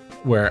V,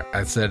 where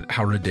I said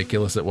how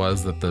ridiculous it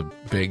was that the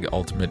big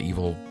ultimate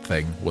evil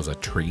thing was a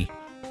tree?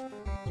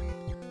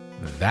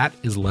 That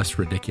is less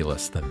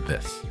ridiculous than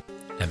this,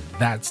 and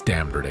that's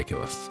damned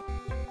ridiculous.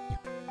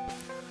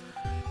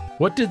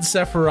 What did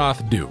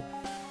Sephiroth do?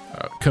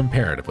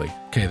 Comparatively,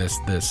 okay,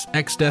 this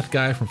X-Death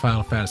guy from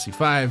Final Fantasy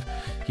V,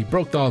 he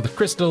broke all the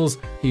crystals.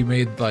 He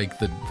made like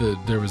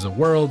there was a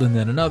world and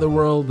then another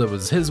world that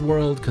was his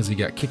world because he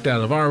got kicked out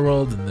of our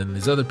world, and then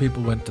these other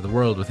people went to the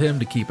world with him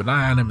to keep an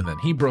eye on him, and then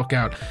he broke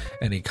out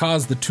and he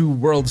caused the two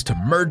worlds to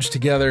merge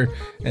together,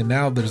 and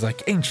now there's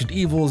like ancient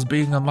evils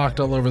being unlocked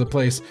all over the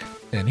place,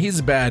 and he's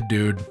a bad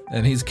dude,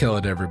 and he's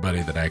killing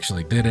everybody that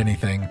actually did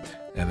anything,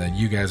 and then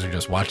you guys are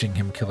just watching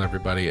him kill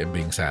everybody and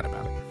being sad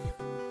about it.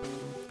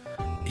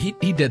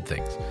 He did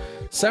things.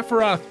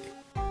 Sephiroth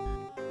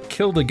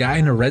killed a guy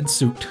in a red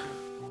suit.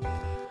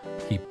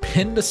 He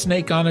pinned a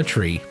snake on a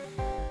tree.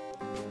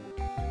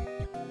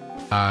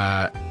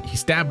 He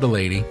stabbed a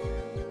lady.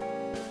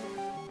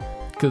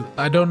 Because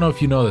I don't know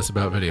if you know this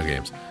about video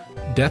games.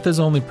 Death is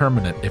only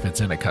permanent if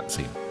it's in a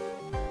cutscene.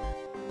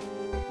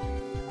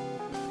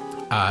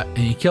 And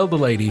he killed a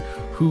lady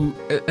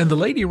and the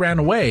lady ran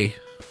away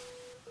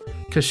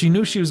because she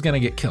knew she was going to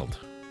get killed.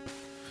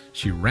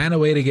 She ran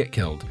away to get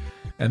killed.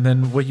 And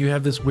then you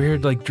have this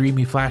weird, like,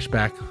 dreamy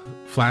flashback,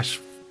 flash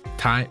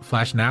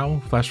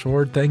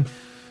forward thing.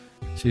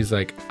 She's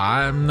like,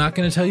 I'm not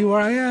going to tell you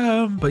where I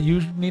am, but you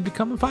need to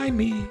come and find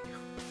me.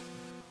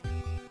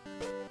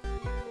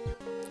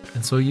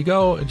 And so you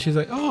go, and she's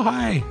like, oh,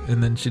 hi.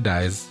 And then she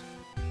dies.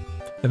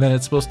 And then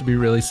it's supposed to be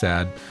really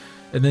sad.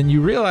 And then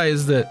you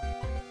realize that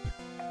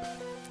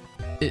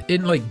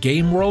in, like,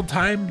 game world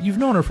time, you've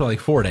known her for, like,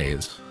 4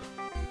 days.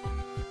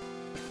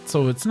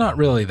 So it's not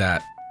really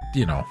that,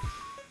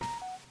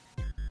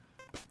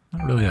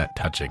 not really that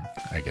touching,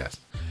 I guess.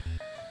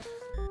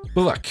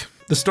 But look,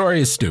 the story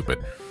is stupid.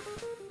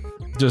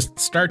 Just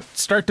start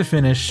to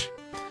finish.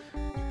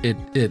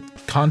 It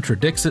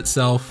contradicts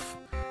itself.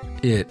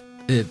 It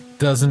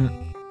doesn't,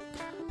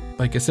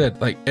 like I said,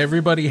 like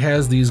everybody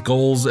has these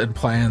goals and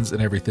plans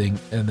and everything,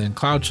 and then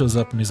Cloud shows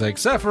up and he's like,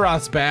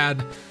 Sephiroth's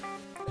bad.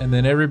 And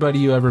then everybody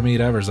you ever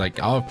meet ever is like,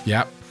 oh,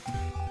 yep,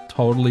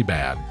 totally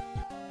bad.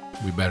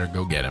 We better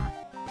go get him.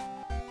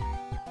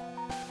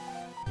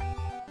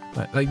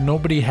 Like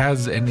nobody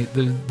has any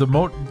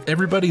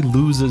everybody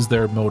loses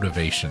their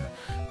motivation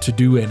to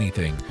do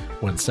anything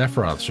when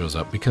Sephiroth shows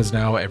up, because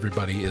now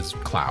everybody is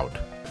Cloud.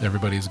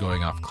 Everybody's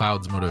going off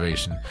Cloud's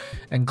motivation,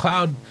 and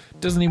Cloud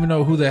doesn't even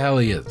know who the hell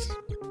he is.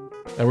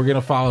 And we're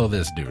gonna follow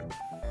this dude.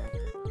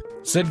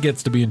 Sid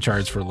gets to be in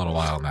charge for a little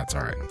while, and that's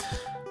all right.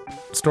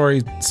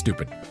 Story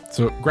stupid.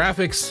 So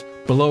graphics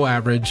below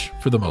average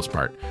for the most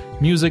part.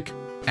 Music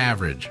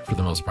average for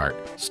the most part.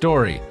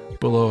 Story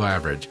below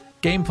average.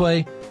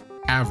 Gameplay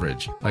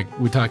average. Like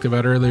we talked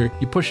about earlier,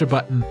 you push a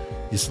button,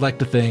 you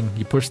select a thing,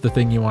 you push the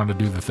thing you want to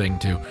do the thing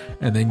to,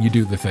 and then you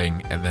do the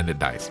thing, and then it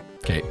dies.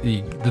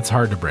 Okay, that's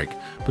hard to break.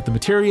 But the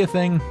materia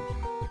thing,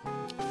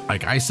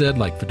 like I said,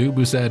 like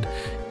Fadubu said,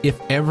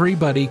 if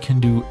everybody can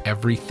do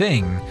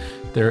everything,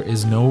 there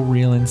is no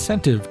real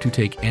incentive to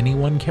take any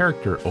one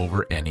character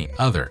over any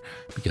other,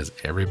 because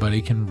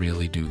everybody can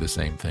really do the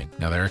same thing.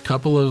 Now, there are a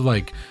couple of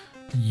like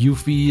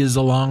Yuffie is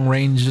a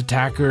long-range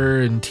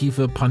attacker and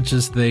Tifa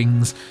punches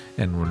things,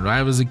 and when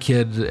I was a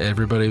kid,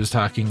 everybody was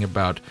talking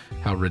about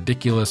how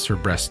ridiculous her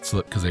breasts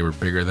looked because they were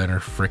bigger than her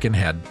frickin'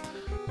 head.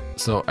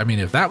 So, I mean,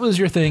 if that was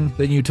your thing,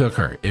 then you took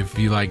her. If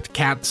you liked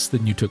cats,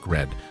 then you took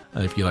Red.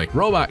 If you like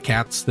robot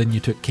cats, then you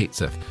took Kate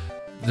Sith.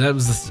 That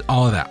was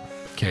all of that.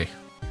 Okay.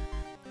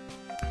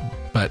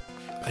 But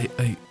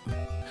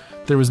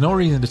there was no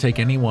reason to take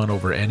anyone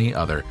over any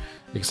other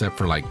except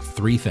for like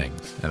 3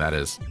 things, and that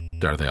is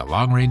Are they a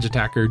long-range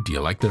attacker? Do you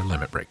like their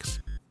limit breaks?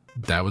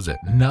 That was it.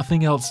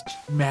 Nothing else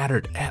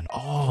mattered at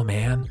all,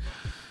 man.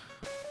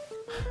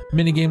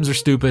 Minigames are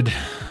stupid.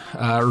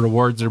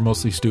 Rewards are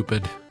mostly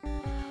stupid.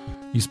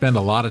 You spend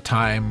a lot of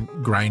time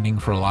grinding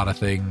for a lot of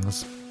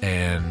things,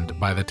 and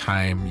by the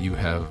time you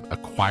have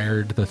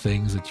acquired the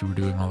things that you were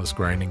doing all this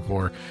grinding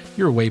for,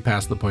 you're way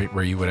past the point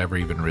where you would ever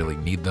even really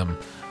need them.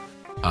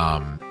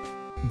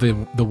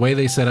 The way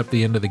they set up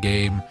the end of the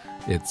game,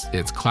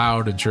 it's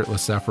Cloud and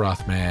shirtless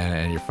Sephiroth, man,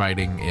 and you're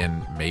fighting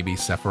in maybe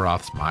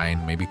Sephiroth's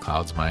mind, maybe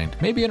Cloud's mind,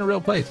 maybe in a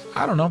real place.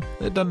 I don't know.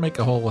 It doesn't make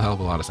a whole hell of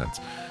a lot of sense.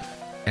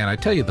 And I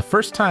tell you, the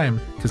first time,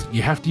 because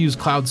you have to use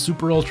Cloud's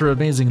super ultra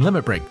amazing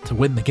limit break to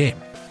win the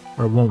game,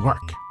 or it won't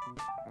work.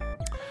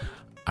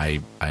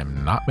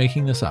 I'm not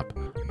making this up.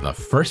 The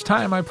first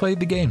time I played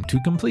the game to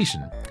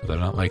completion, because I've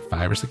done it like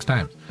 5 or 6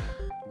 times,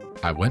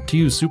 I went to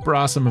use super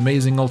awesome,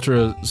 amazing,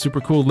 ultra,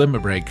 super cool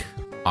limit break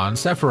on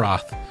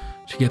Sephiroth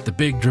to get the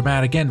big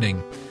dramatic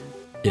ending.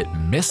 It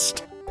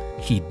missed.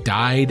 He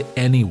died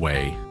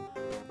anyway.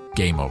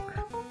 Game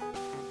over.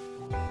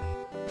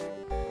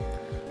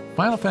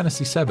 Final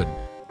Fantasy VII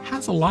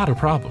has a lot of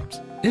problems.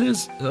 It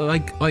is,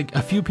 like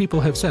a few people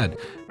have said,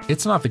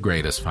 it's not the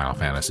greatest Final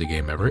Fantasy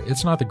game ever.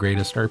 It's not the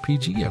greatest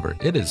RPG ever.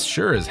 It is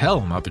sure as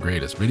hell not the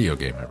greatest video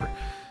game ever.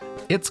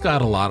 It's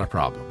got a lot of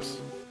problems.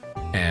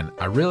 And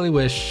I really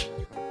wish,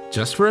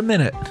 just for a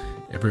minute,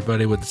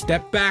 everybody would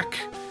step back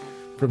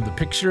from the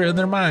picture in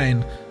their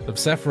mind of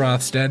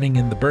Sephiroth standing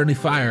in the burning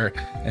fire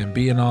and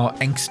being all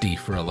angsty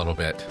for a little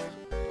bit.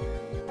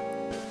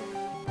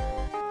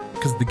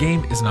 Because the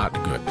game is not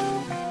good.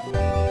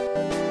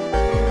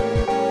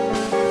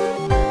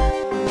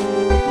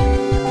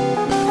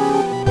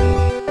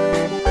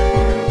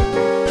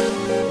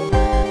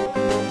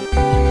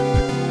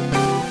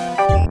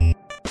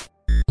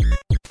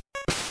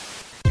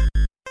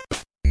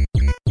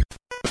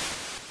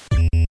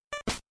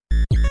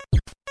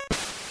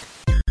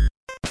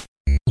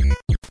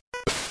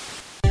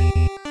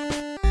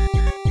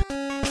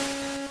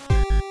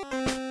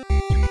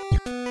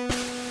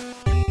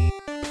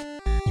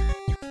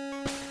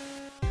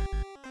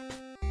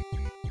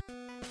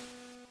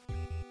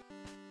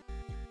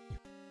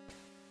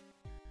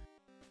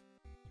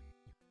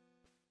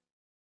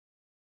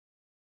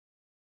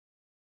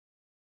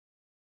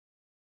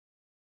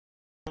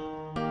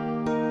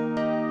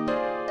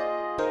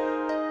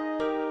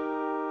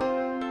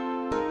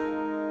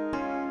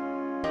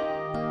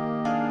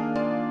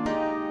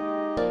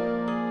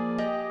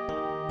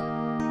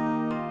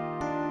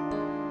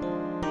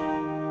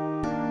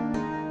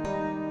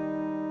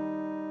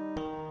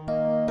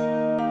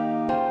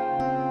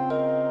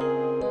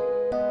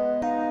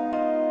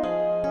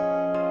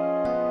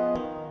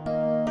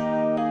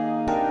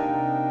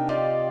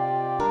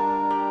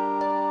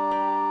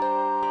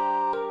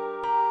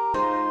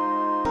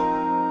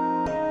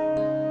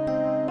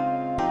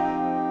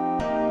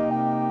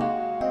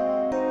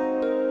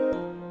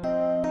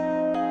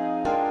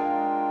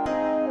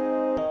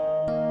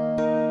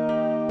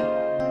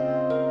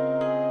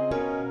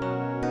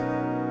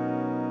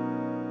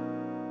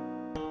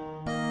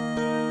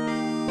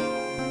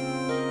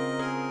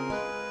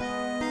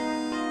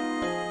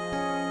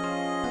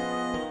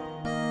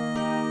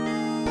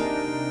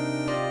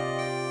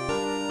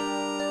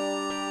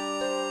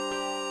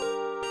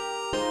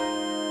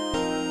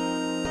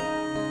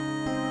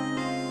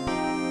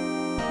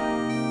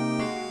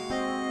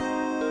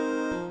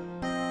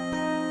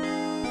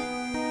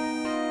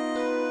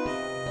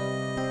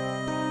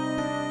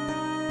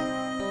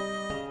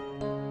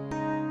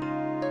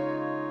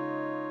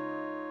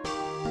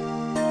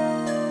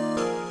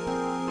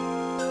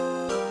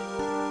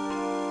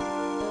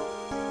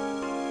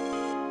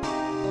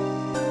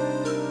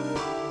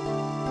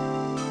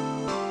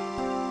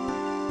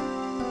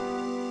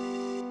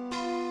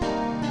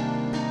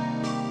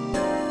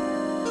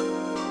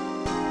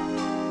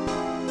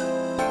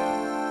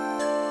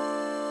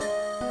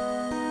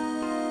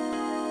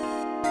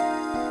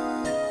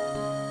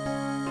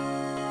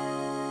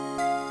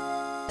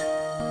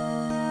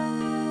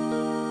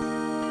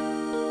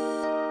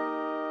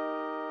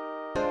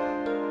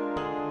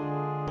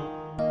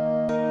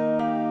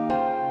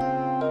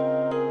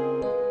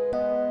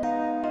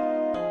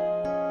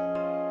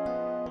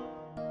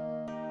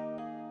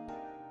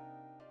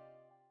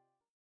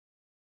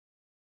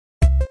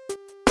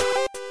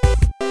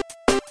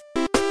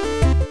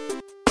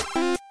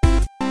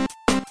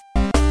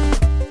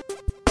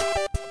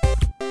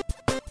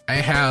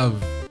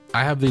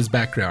 I have these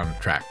background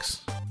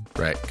tracks,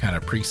 right, kind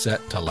of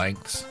preset to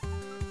lengths,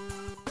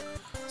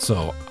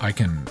 so I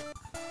can,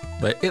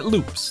 but it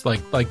loops,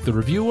 like the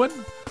review one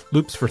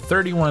loops for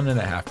 31 and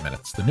a half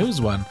minutes. The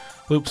news one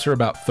loops for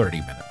about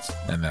 30 minutes,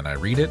 and then I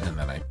read it, and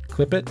then I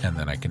clip it, and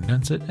then I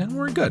condense it, and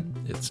we're good.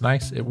 It's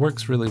nice. It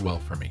works really well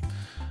for me.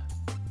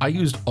 I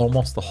used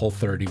almost the whole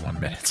 31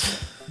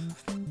 minutes.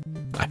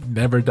 I've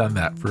never done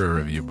that for a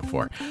review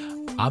before.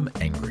 I'm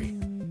angry.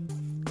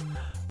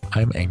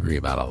 I'm angry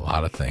about a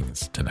lot of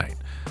things tonight.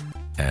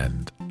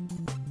 And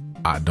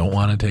I don't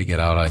want to take it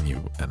out on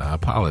you, and I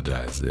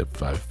apologize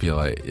if I feel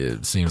like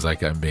it seems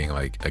like I'm being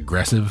like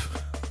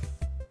aggressive.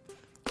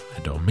 I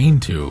don't mean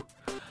to.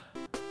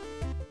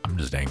 I'm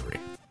just angry.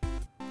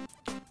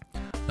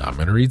 Now I'm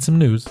going to read some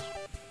news,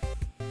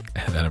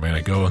 and then I'm going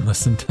to go and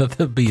listen to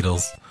the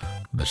Beatles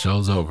when the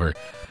show's over,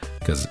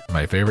 because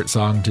my favorite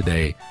song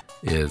today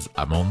is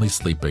I'm Only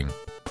Sleeping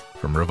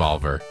from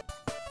Revolver.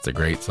 It's a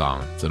great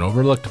song. It's an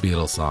overlooked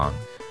Beatles song.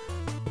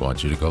 I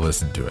want you to go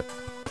listen to it.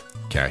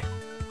 Okay.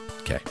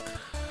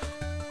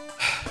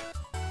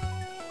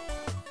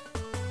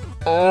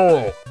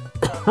 Oh.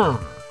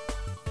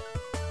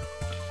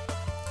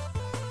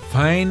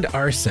 Find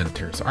our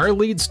centers. Our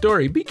lead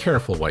story. Be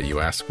careful what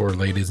you ask for,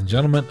 ladies and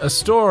gentlemen. A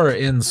store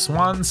in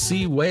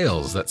Swansea,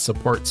 Wales that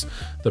supports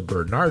the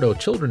Bernardo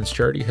Children's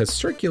Charity has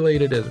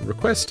circulated a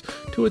request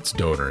to its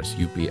donors.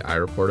 UPI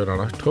reported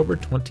on October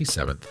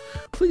 27th.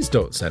 Please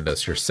don't send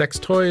us your sex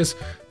toys.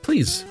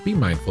 Please be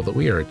mindful that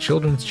we are a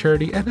children's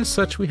charity, and as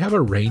such, we have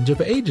a range of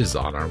ages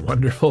on our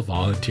wonderful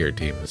volunteer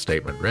team. The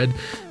statement read,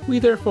 "We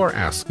therefore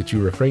ask that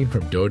you refrain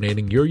from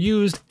donating your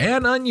used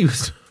and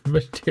unused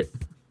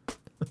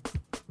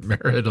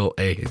marital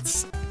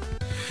aids."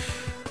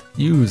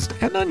 Used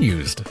and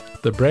unused.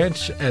 The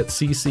branch at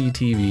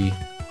CCTV.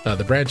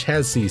 The branch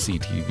has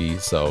CCTV,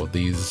 so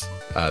these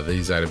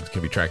items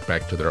can be tracked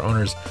back to their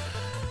owners.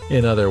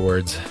 In other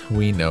words,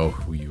 we know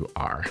who you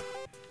are.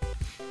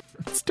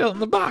 It's still in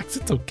the box.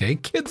 It's okay.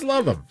 Kids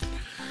love them.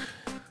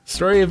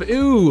 Story of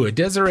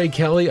Desiree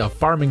Kelly of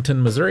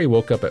Farmington, Missouri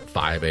woke up at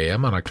 5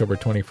 a.m. on October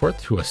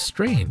 24th to a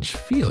strange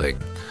feeling.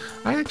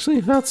 I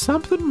actually felt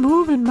something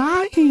move in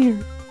my ear.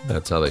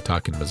 That's how they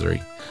talk in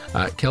Missouri.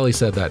 Kelly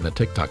said that in a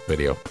TikTok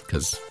video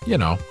because,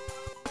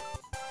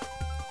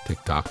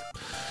 TikTok.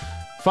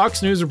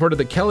 Fox News reported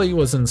that Kelly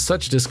was in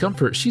such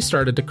discomfort she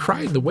started to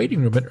cry in the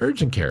waiting room at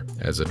urgent care.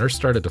 As a nurse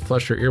started to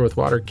flush her ear with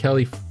water,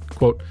 Kelly,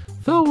 quote,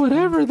 felt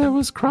whatever that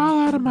was crawl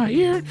out of my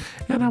ear,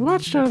 and I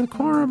watched out of the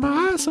corner of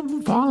my eye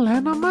something fall and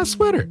land on my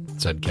sweater,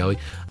 said Kelly.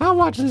 I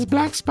watched this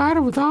black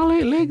spider with all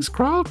 8 legs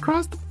crawl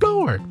across the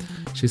floor.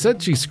 She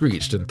said she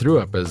screeched and threw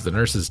up as the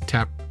nurses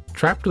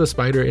trapped the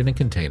spider in a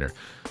container.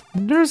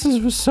 The nurses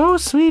were so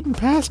sweet and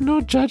passed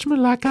no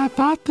judgment like I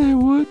thought they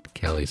would,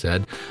 Kelly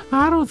said.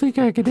 I don't think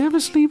I could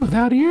ever sleep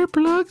without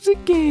earplugs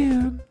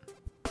again.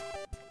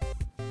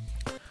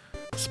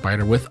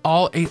 Spider with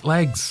all 8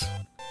 legs.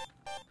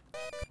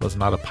 Was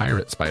not a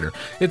pirate spider.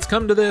 It's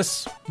come to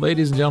this,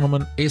 ladies and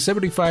gentlemen. A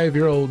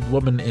 75-year-old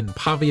woman in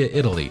Pavia,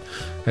 Italy,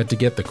 had to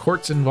get the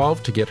courts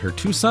involved to get her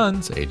 2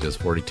 sons, ages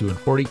 42 and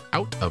 40,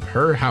 out of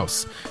her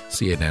house.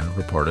 CNN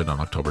reported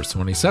on October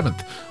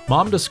 27th.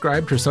 Mom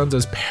described her sons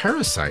as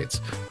parasites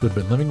who had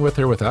been living with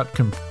her without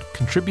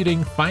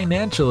contributing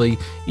financially,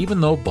 even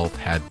though both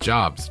had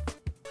jobs.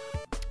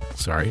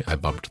 Sorry, I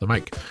bumped the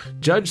mic.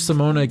 Judge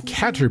Simona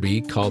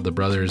Catterby called the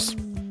brothers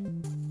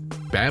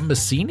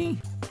Bambasini,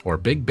 or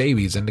big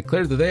babies, and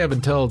declared that they have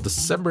until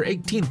December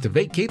 18th to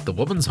vacate the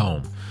woman's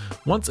home.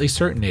 Once a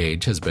certain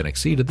age has been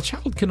exceeded, the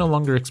child can no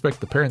longer expect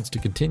the parents to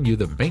continue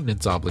the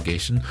maintenance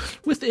obligation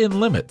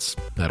within limits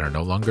that are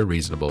no longer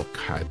reasonable,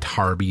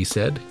 Catterby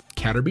said.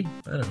 Catterby?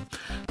 I don't know.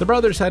 The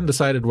brothers hadn't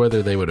decided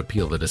whether they would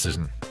appeal the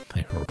decision.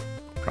 They were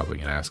probably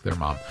going to ask their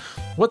mom.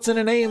 What's in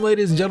a name,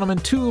 ladies and gentlemen?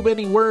 Too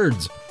many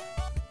words.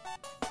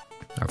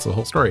 That's the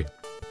whole story.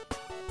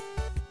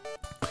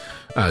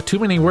 Too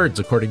many words,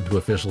 according to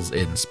officials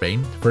in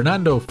Spain.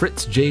 Fernando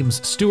Fritz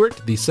James Stewart,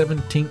 the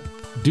 17th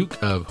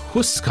Duke of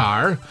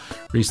Huescar,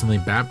 recently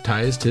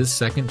baptized his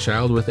second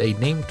child with a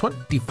name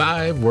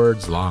 25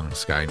 words long,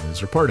 Sky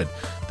News reported.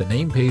 The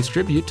name pays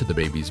tribute to the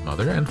baby's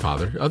mother and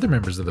father, other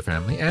members of the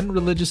family, and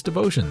religious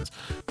devotions.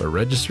 But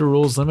register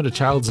rules limit a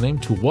child's name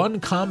to 1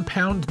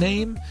 compound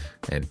name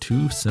and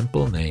 2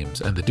 simple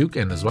names, and the Duke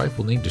and his wife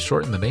will need to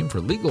shorten the name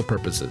for legal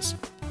purposes.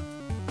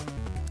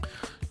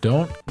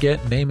 Don't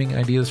get naming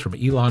ideas from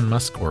Elon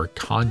Musk or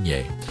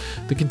Kanye.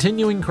 The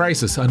continuing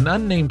crisis. An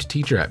unnamed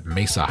teacher at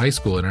Mesa High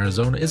School in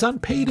Arizona is on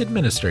paid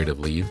administrative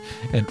leave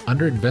and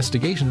under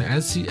investigation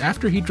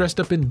after he dressed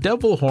up in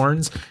devil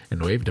horns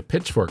and waved a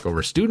pitchfork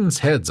over students'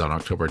 heads on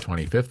October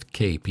 25th,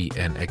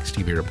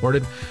 KPNX-TV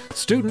reported.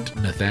 Student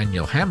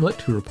Nathaniel Hamlet,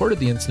 who reported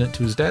the incident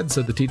to his dad,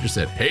 said the teacher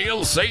said,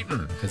 "Hail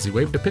Satan," as he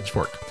waved a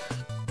pitchfork.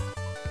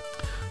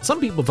 Some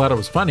people thought it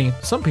was funny.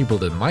 Some people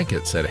didn't like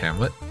it, said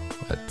Hamlet.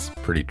 That's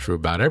pretty true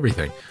about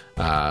everything.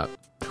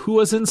 Who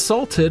was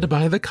insulted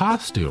by the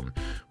costume.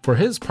 For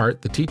his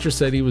part, the teacher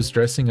said he was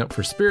dressing up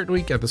for Spirit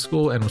Week at the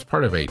school and was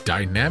part of a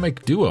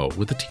dynamic duo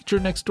with the teacher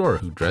next door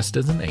who dressed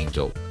as an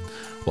angel.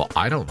 Well,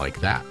 I don't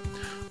like that.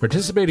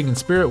 Participating in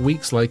Spirit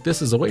Weeks like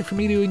this is a way for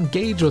me to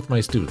engage with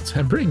my students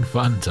and bring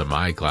fun to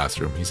my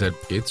classroom, he said.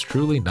 It's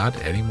truly not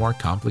any more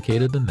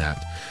complicated than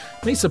that.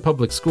 Mesa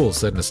Public Schools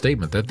said in a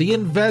statement that the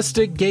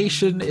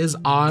investigation is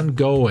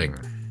ongoing.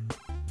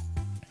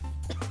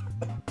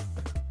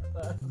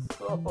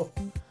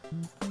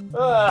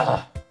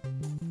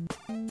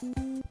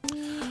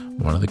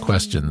 One of the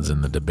questions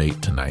in the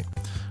debate tonight: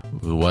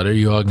 what are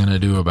you all going to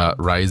do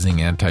about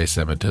rising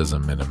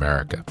anti-Semitism in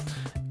America?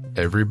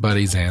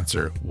 everybody's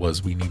answer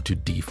was we need to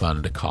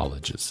defund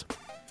colleges.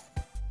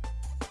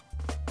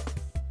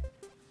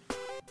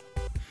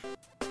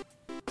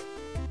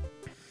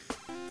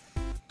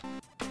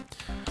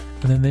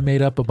 And then they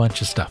made up a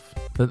bunch of stuff,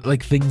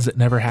 like things that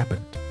never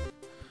happened.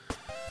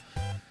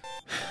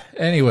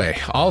 Anyway,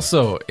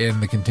 also in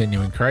the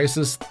continuing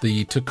crisis,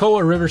 the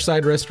Toccoa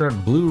Riverside restaurant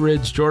in Blue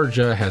Ridge,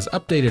 Georgia has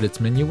updated its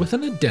menu with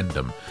an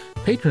addendum.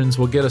 Patrons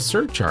will get a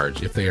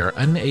surcharge if they are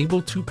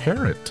unable to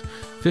parent.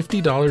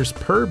 $50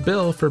 per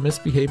bill for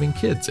misbehaving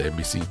kids,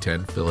 NBC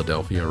 10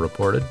 Philadelphia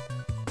reported.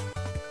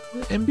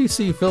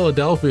 NBC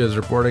Philadelphia is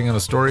reporting on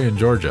a story in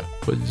Georgia.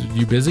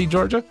 You busy,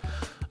 Georgia?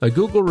 A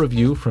Google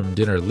review from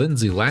dinner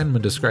Lindsay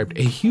Landman described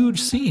a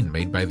huge scene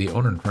made by the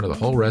owner in front of the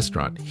whole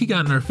restaurant. He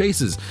got in our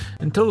faces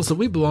and told us that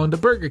we belonged to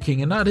Burger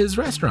King and not his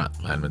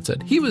restaurant, Landman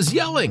said. He was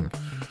yelling.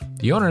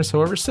 The owners,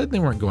 however, said they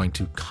weren't going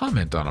to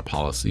comment on a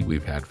policy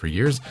we've had for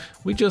years.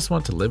 We just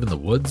want to live in the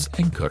woods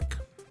and cook.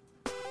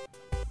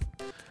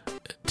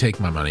 Take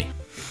my money.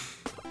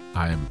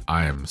 I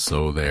am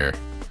so there.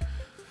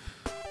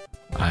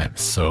 I am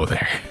so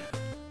there.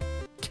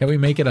 Can we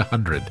make it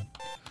 100?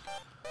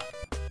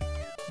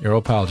 Your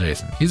old pal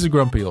Jason. He's a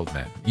grumpy old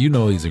man. You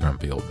know he's a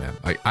grumpy old man.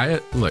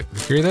 Look,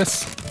 hear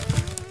this?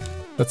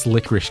 That's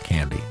licorice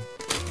candy.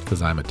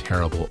 Because I'm a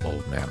terrible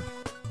old man.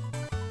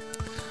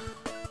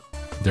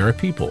 There are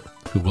people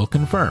who will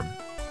confirm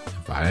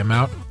if I am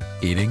out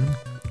eating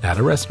at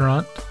a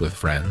restaurant with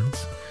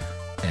friends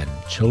and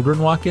children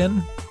walk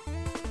in,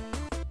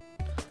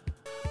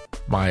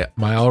 my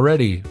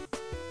already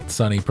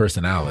sunny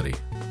personality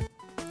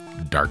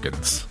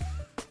darkens.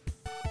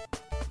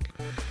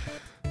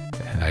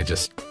 And I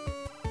just,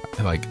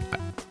 like,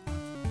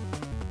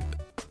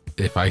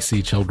 if I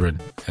see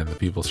children and the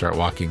people start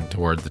walking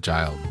toward the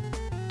child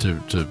to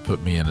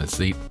put me in a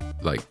seat,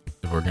 like,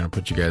 we're going to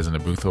put you guys in a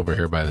booth over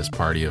here by this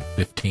party of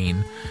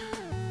 15,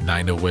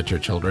 9 of which are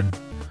children.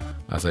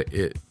 I was like,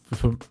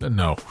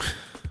 no,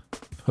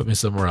 put me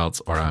somewhere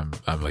else or I'm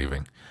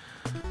leaving.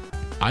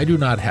 I do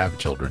not have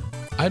children.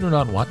 I do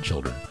not want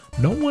children.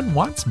 No one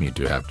wants me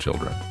to have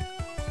children.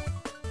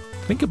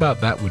 Think about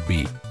that would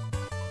be.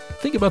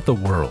 Think about the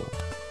world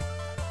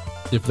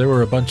if there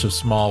were a bunch of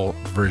small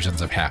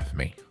versions of half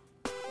me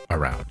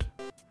around.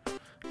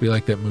 Be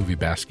like that movie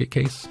Basket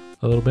Case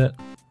a little bit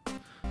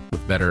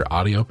with better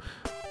audio.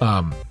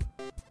 I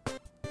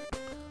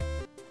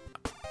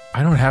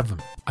don't have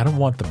them. I don't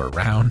want them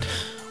around.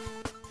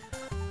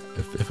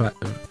 If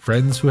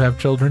friends who have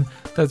children,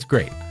 that's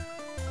great.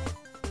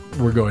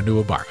 We're going to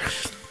a bar.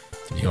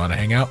 You want to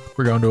hang out?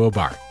 We're going to a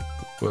bar.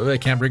 Well, I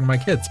can't bring my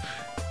kids.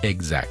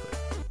 Exactly.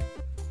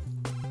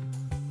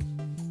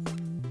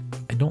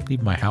 I don't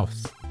leave my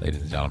house,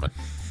 ladies and gentlemen.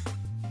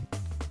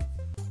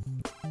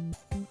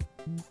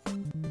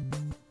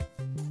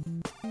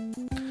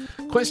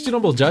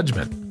 Questionable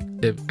judgment.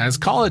 As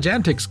college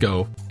antics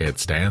go, it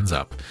stands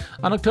up.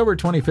 On October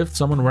 25th,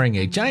 someone wearing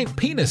a giant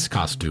penis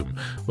costume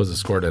was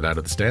escorted out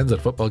of the stands at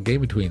a football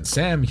game between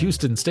Sam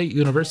Houston State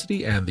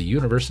University and the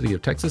University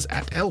of Texas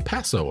at El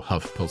Paso,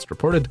 HuffPost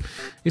reported.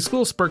 A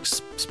school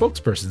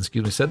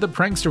spokesperson said the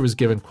prankster was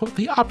given, quote,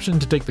 the option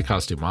to take the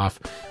costume off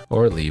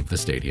or leave the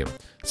stadium.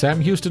 Sam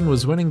Houston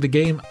was winning the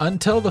game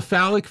until the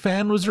phallic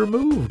fan was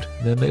removed.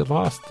 Then they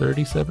lost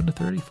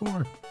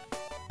 37-34.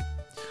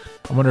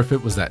 I wonder if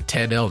it was that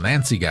Ted L.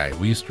 Nancy guy.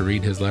 We used to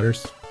read his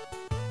letters.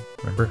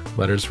 Remember?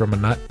 Letters from a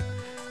Nut?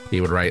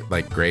 He would write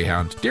like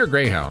Greyhound. Dear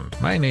Greyhound,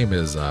 my name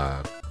is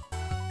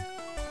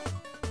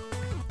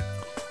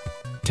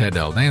Ted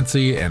L.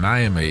 Nancy, and I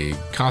am a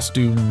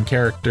costume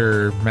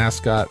character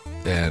mascot,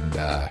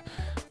 and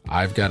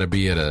I've got to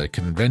be at a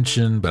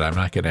convention, but I'm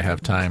not going to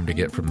have time to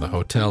get from the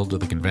hotel to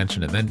the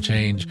convention and then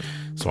change,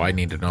 so I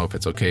need to know if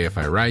it's okay if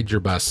I ride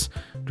your bus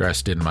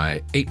dressed in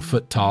my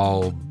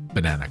 8-foot-tall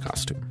banana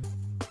costume.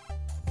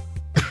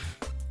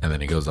 And then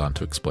he goes on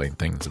to explain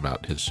things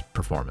about his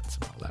performance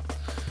and all that.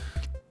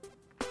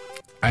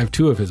 I have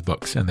 2 of his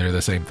books, and they're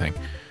the same thing.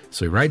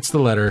 So he writes the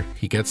letter,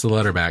 he gets the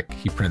letter back,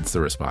 he prints the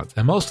response.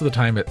 And most of the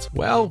time it's,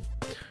 well,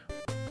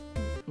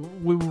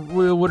 we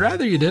would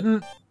rather you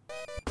didn't,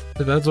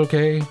 if that's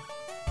okay.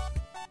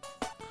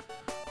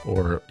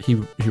 Or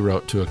he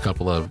wrote to a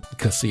couple of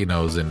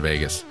casinos in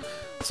Vegas.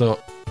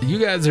 So you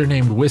guys are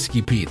named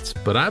Whiskey Pete's,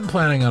 but I'm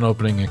planning on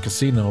opening a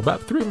casino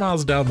about 3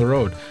 miles down the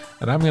road,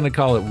 and I'm going to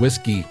call it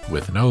Whiskey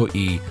with no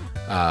E,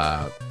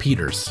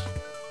 Peters.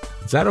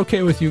 Is that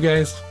okay with you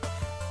guys?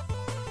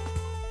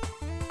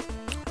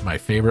 My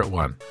favorite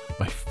one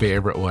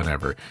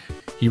ever.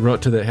 He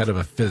wrote to the head of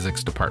a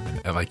physics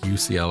department at like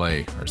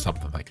UCLA or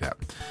something like that.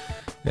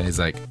 And he's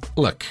like,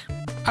 look,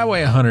 I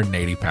weigh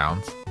 180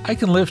 pounds. I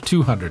can lift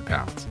 200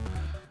 pounds.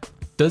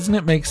 Doesn't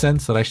it make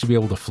sense that I should be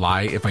able to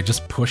fly if I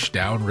just push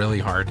down really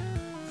hard?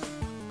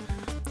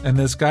 And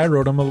this guy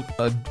wrote him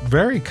a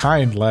very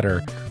kind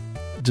letter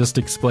just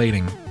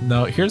explaining,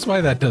 no, here's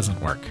why that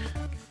doesn't work.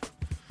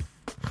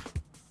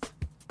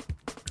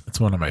 It's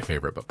one of my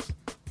favorite books.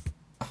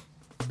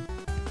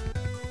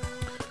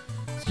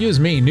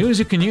 Excuse me, news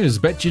you can use.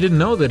 Bet you didn't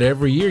know that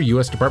every year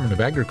U.S. Department of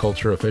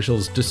Agriculture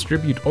officials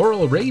distribute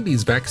oral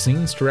rabies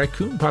vaccines to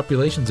raccoon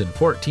populations in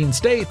 14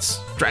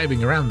 states,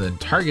 driving around and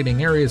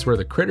targeting areas where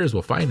the critters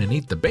will find and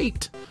eat the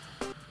bait.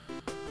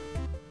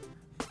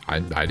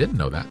 I didn't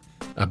know that.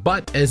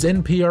 But as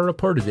NPR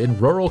reported, in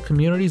rural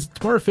communities,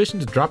 it's more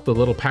efficient to drop the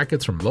little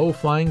packets from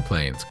low-flying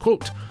planes.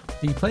 Quote,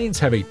 the planes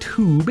have a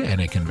tube and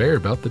a conveyor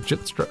belt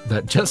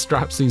that just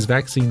drops these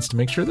vaccines to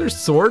make sure they're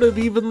sort of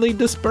evenly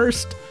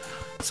dispersed,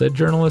 said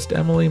journalist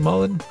Emily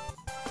Mullen.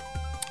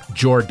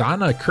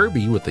 Jordana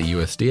Kirby with the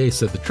USDA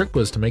said the trick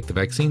was to make the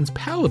vaccines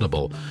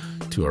palatable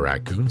to a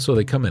raccoon, so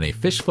they come in a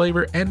fish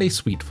flavor and a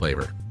sweet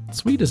flavor.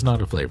 Sweet is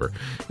not a flavor.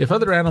 If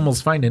other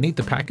animals find and eat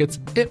the packets,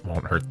 it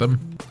won't hurt them.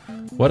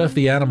 What if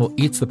the animal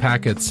eats the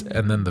packets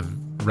and then the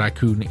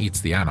raccoon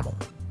eats the animal?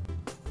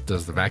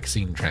 Does the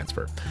vaccine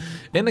transfer?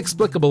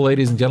 Inexplicable,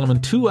 ladies and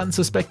gentlemen. 2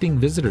 unsuspecting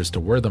visitors to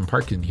Wortham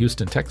Park in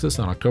Houston, Texas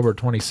on October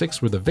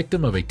 26 were the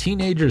victim of a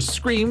teenager's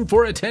scream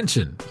for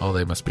attention. Oh,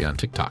 they must be on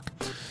TikTok.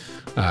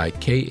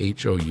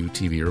 KHOU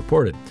TV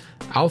reported.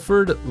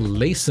 Alfred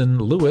Layson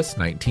Lewis,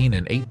 19,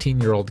 and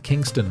 18-year-old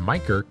Kingston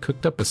Miker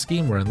cooked up a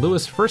scheme wherein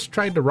Lewis first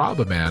tried to rob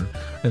a man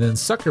and then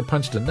sucker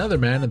punched another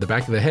man in the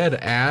back of the head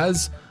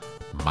as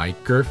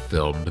Miker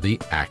filmed the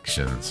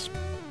actions.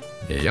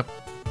 Yep.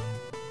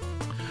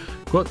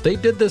 Quote, they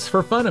did this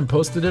for fun and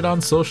posted it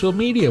on social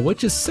media,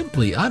 which is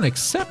simply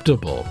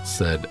unacceptable,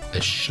 said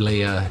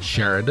Ashlea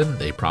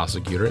Sheridan, a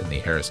prosecutor in the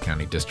Harris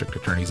County District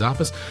Attorney's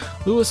Office.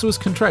 Lewis was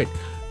contrite.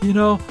 You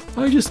know,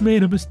 I just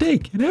made a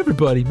mistake, and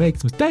everybody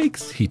makes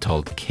mistakes, he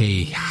told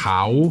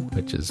KHOU,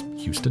 which is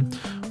Houston.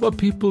 What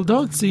people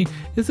don't see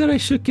is that I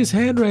shook his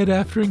hand right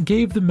after and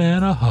gave the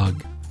man a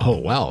hug. Oh,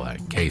 well,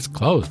 case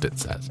closed, it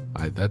says.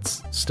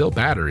 That's still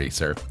battery,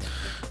 sir.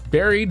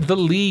 Buried the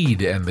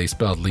lead, and they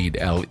spelled lead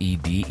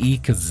L-E-D-E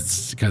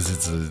because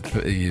it's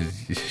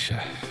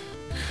a...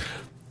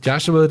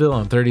 Joshua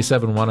Dillon,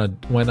 37,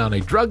 went on a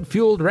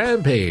drug-fueled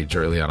rampage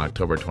early on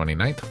October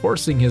 29th,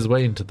 forcing his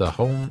way into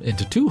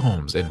 2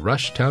 homes in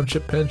Rush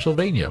Township,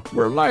 Pennsylvania,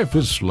 where life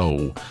is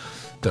slow.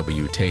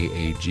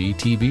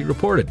 WTAG-TV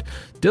reported.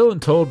 Dillon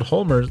told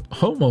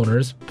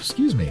homeowners,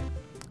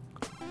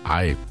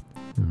 I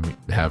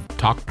have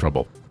talk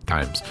trouble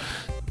times.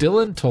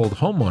 Dillon told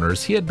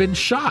homeowners he had been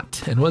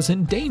shot and was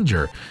in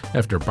danger.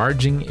 After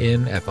barging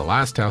in at the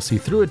last house, he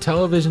threw a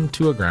television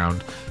to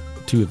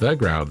the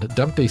ground,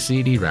 dumped a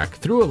CD rack,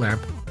 threw a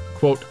lamp,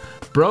 quote,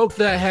 broke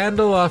the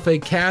handle off a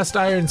cast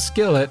iron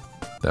skillet,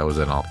 that was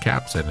in all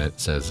caps, and it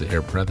says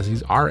here in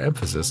parentheses, our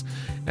emphasis,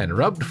 and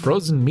rubbed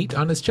frozen meat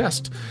on his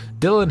chest.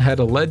 Dillon had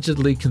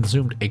allegedly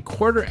consumed a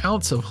 1/4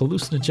 ounce of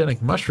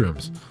hallucinogenic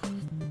mushrooms.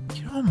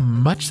 You know how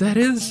much that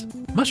is?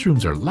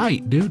 Mushrooms are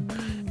light, dude.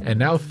 And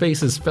now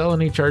faces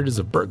felony charges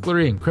of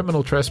burglary and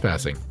criminal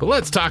trespassing. But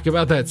let's talk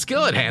about that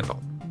skillet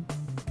handle.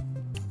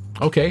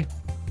 Okay.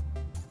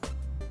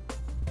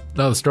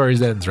 No, the story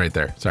ends right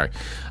there. Sorry.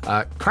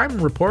 Crime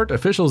report.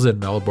 Officials in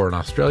Melbourne,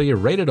 Australia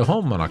raided a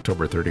home on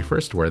October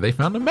 31st where they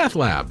found a meth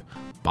lab,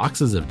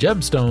 boxes of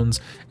gemstones,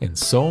 and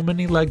so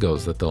many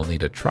Legos that they'll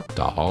need a truck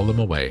to haul them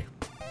away.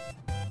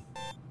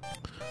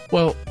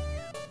 Well,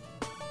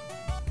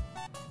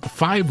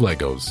 5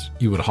 Legos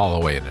you would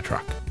haul away in a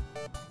truck.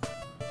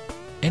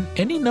 And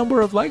any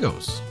number of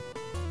Legos.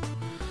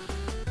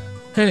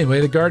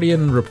 Anyway, The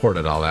Guardian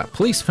reported all that.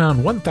 Police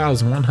found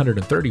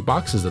 1,130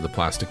 boxes of the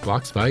plastic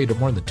blocks valued at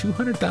more than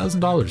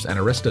 $200,000 and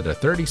arrested a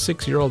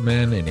 36-year-old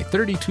man and a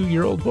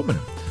 32-year-old woman.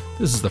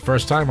 This is the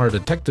first time our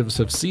detectives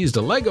have seized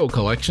a Lego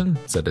collection,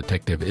 said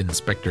Detective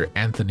Inspector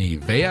Anthony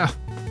Vea.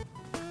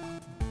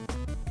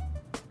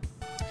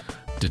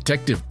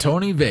 Detective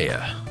Tony Vea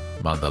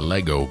on the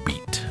Lego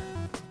beat.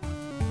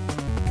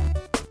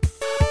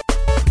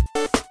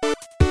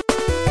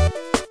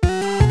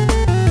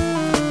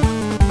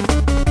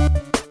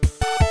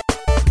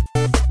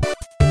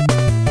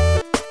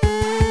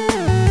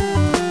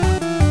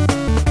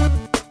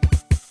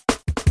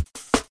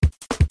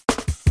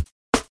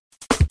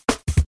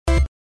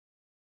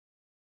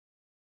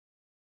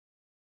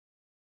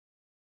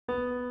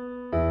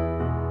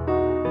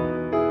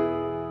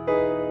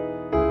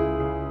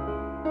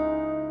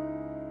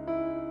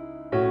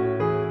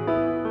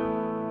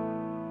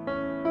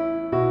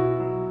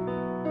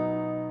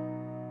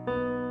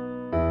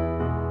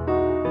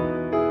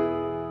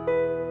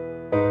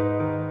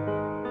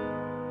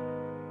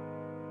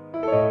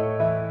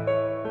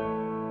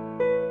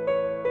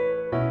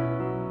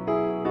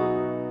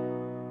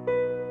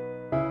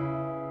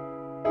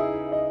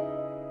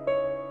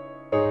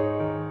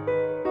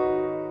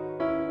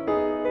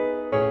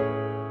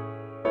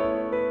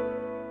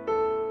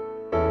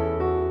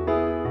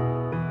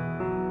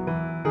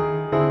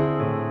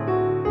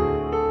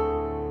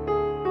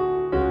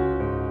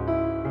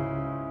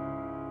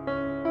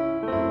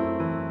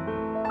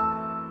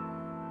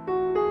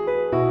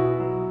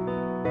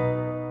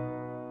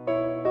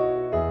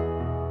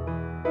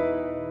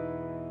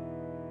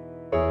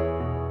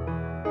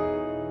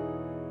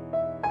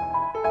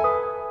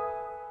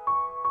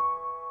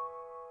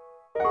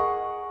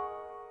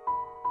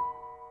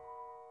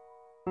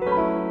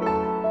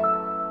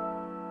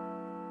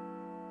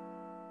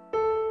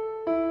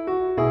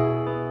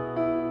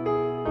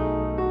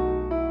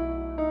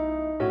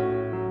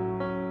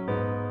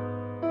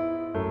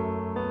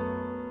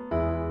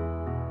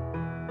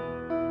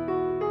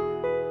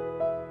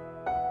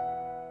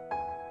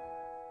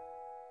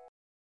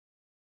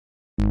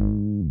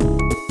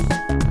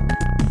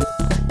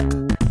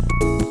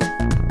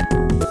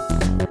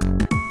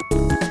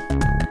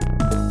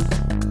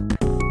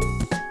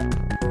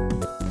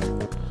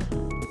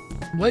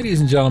 ladies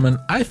and gentlemen,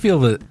 I feel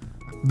that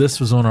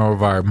this was one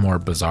of our more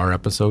bizarre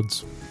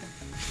episodes.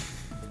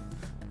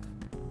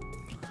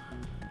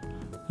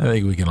 I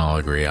think we can all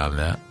agree on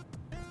that.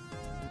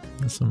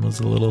 This one was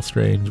a little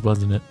strange,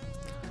 wasn't it?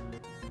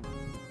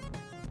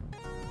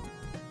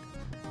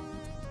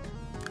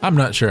 I'm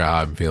not sure how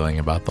I'm feeling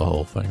about the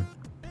whole thing.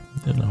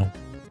 You know,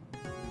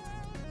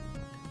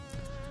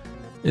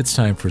 it's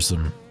time for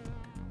some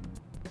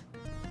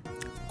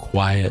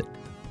quiet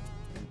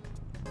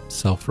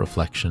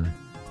self-reflection.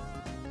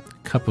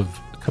 Cup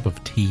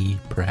of tea,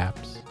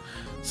 perhaps.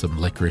 Some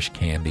licorice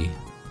candy.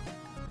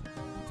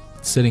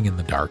 Sitting in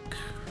the dark.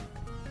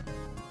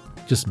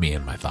 Just me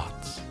and my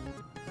thoughts.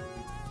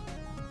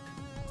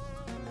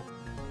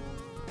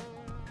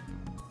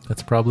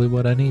 That's probably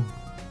what I need.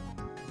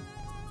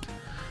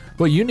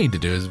 What you need to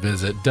do is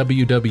visit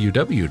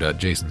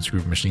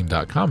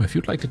www.jasonscrewmachine.com if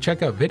you'd like to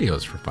check out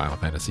videos for Final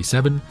Fantasy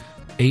VII,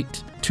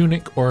 8,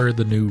 Tunic, or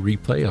the new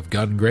replay of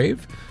Gungrave.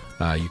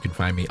 You can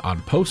find me on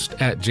Post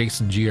at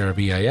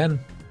JasonGRVIN,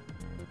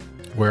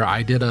 where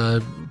I did a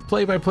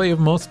play-by-play of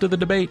most of the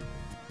debate.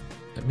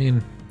 I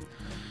mean,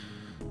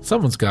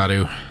 someone's got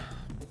to.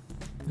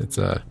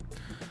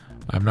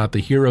 I'm not the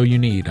hero you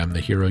need, I'm the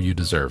hero you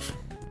deserve.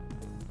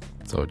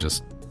 So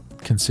just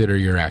consider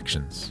your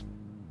actions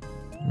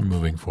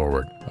moving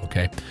forward,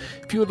 okay?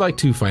 If you would like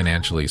to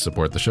financially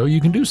support the show, you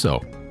can do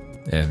so.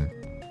 And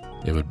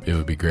it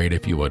would be great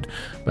if you would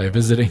by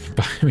visiting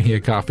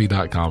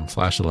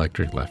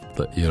buymeacoffee.com/electric left.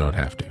 You don't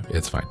have to.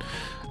 It's fine.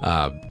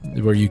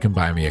 Where you can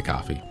buy me a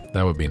coffee.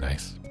 That would be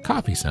nice.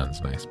 Coffee sounds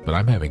nice, but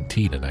I'm having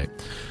tea tonight.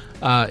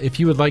 If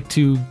you would like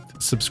to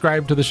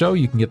subscribe to the show,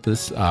 you can get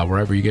this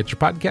wherever you get your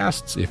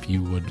podcasts. If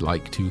you would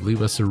like to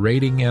leave us a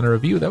rating and a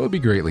review, that would be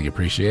greatly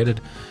appreciated.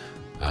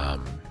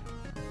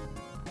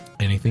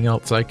 Anything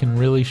else I can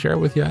really share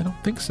with you? I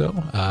don't think so.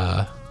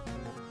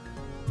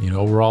 You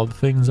know where all the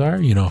things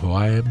are. You know who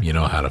I am. You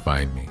know how to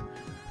find me.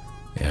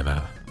 And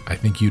I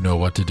think you know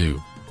what to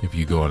do if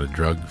you go on a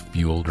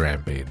drug-fueled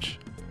rampage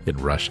in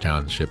Rush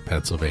Township,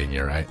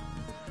 Pennsylvania, right?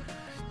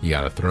 You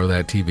gotta throw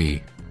that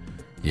TV.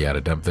 You gotta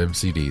dump them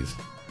CDs.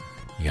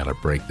 You gotta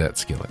break that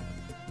skillet.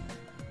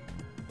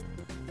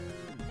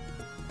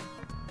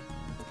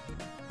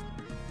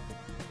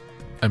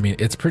 I mean,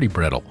 it's pretty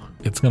brittle.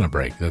 It's gonna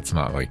break. That's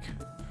not like,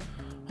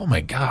 oh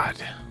my god,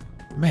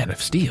 Man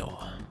of Steel.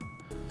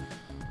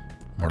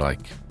 More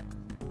like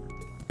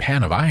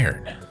pan of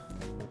iron.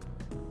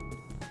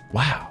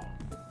 Wow.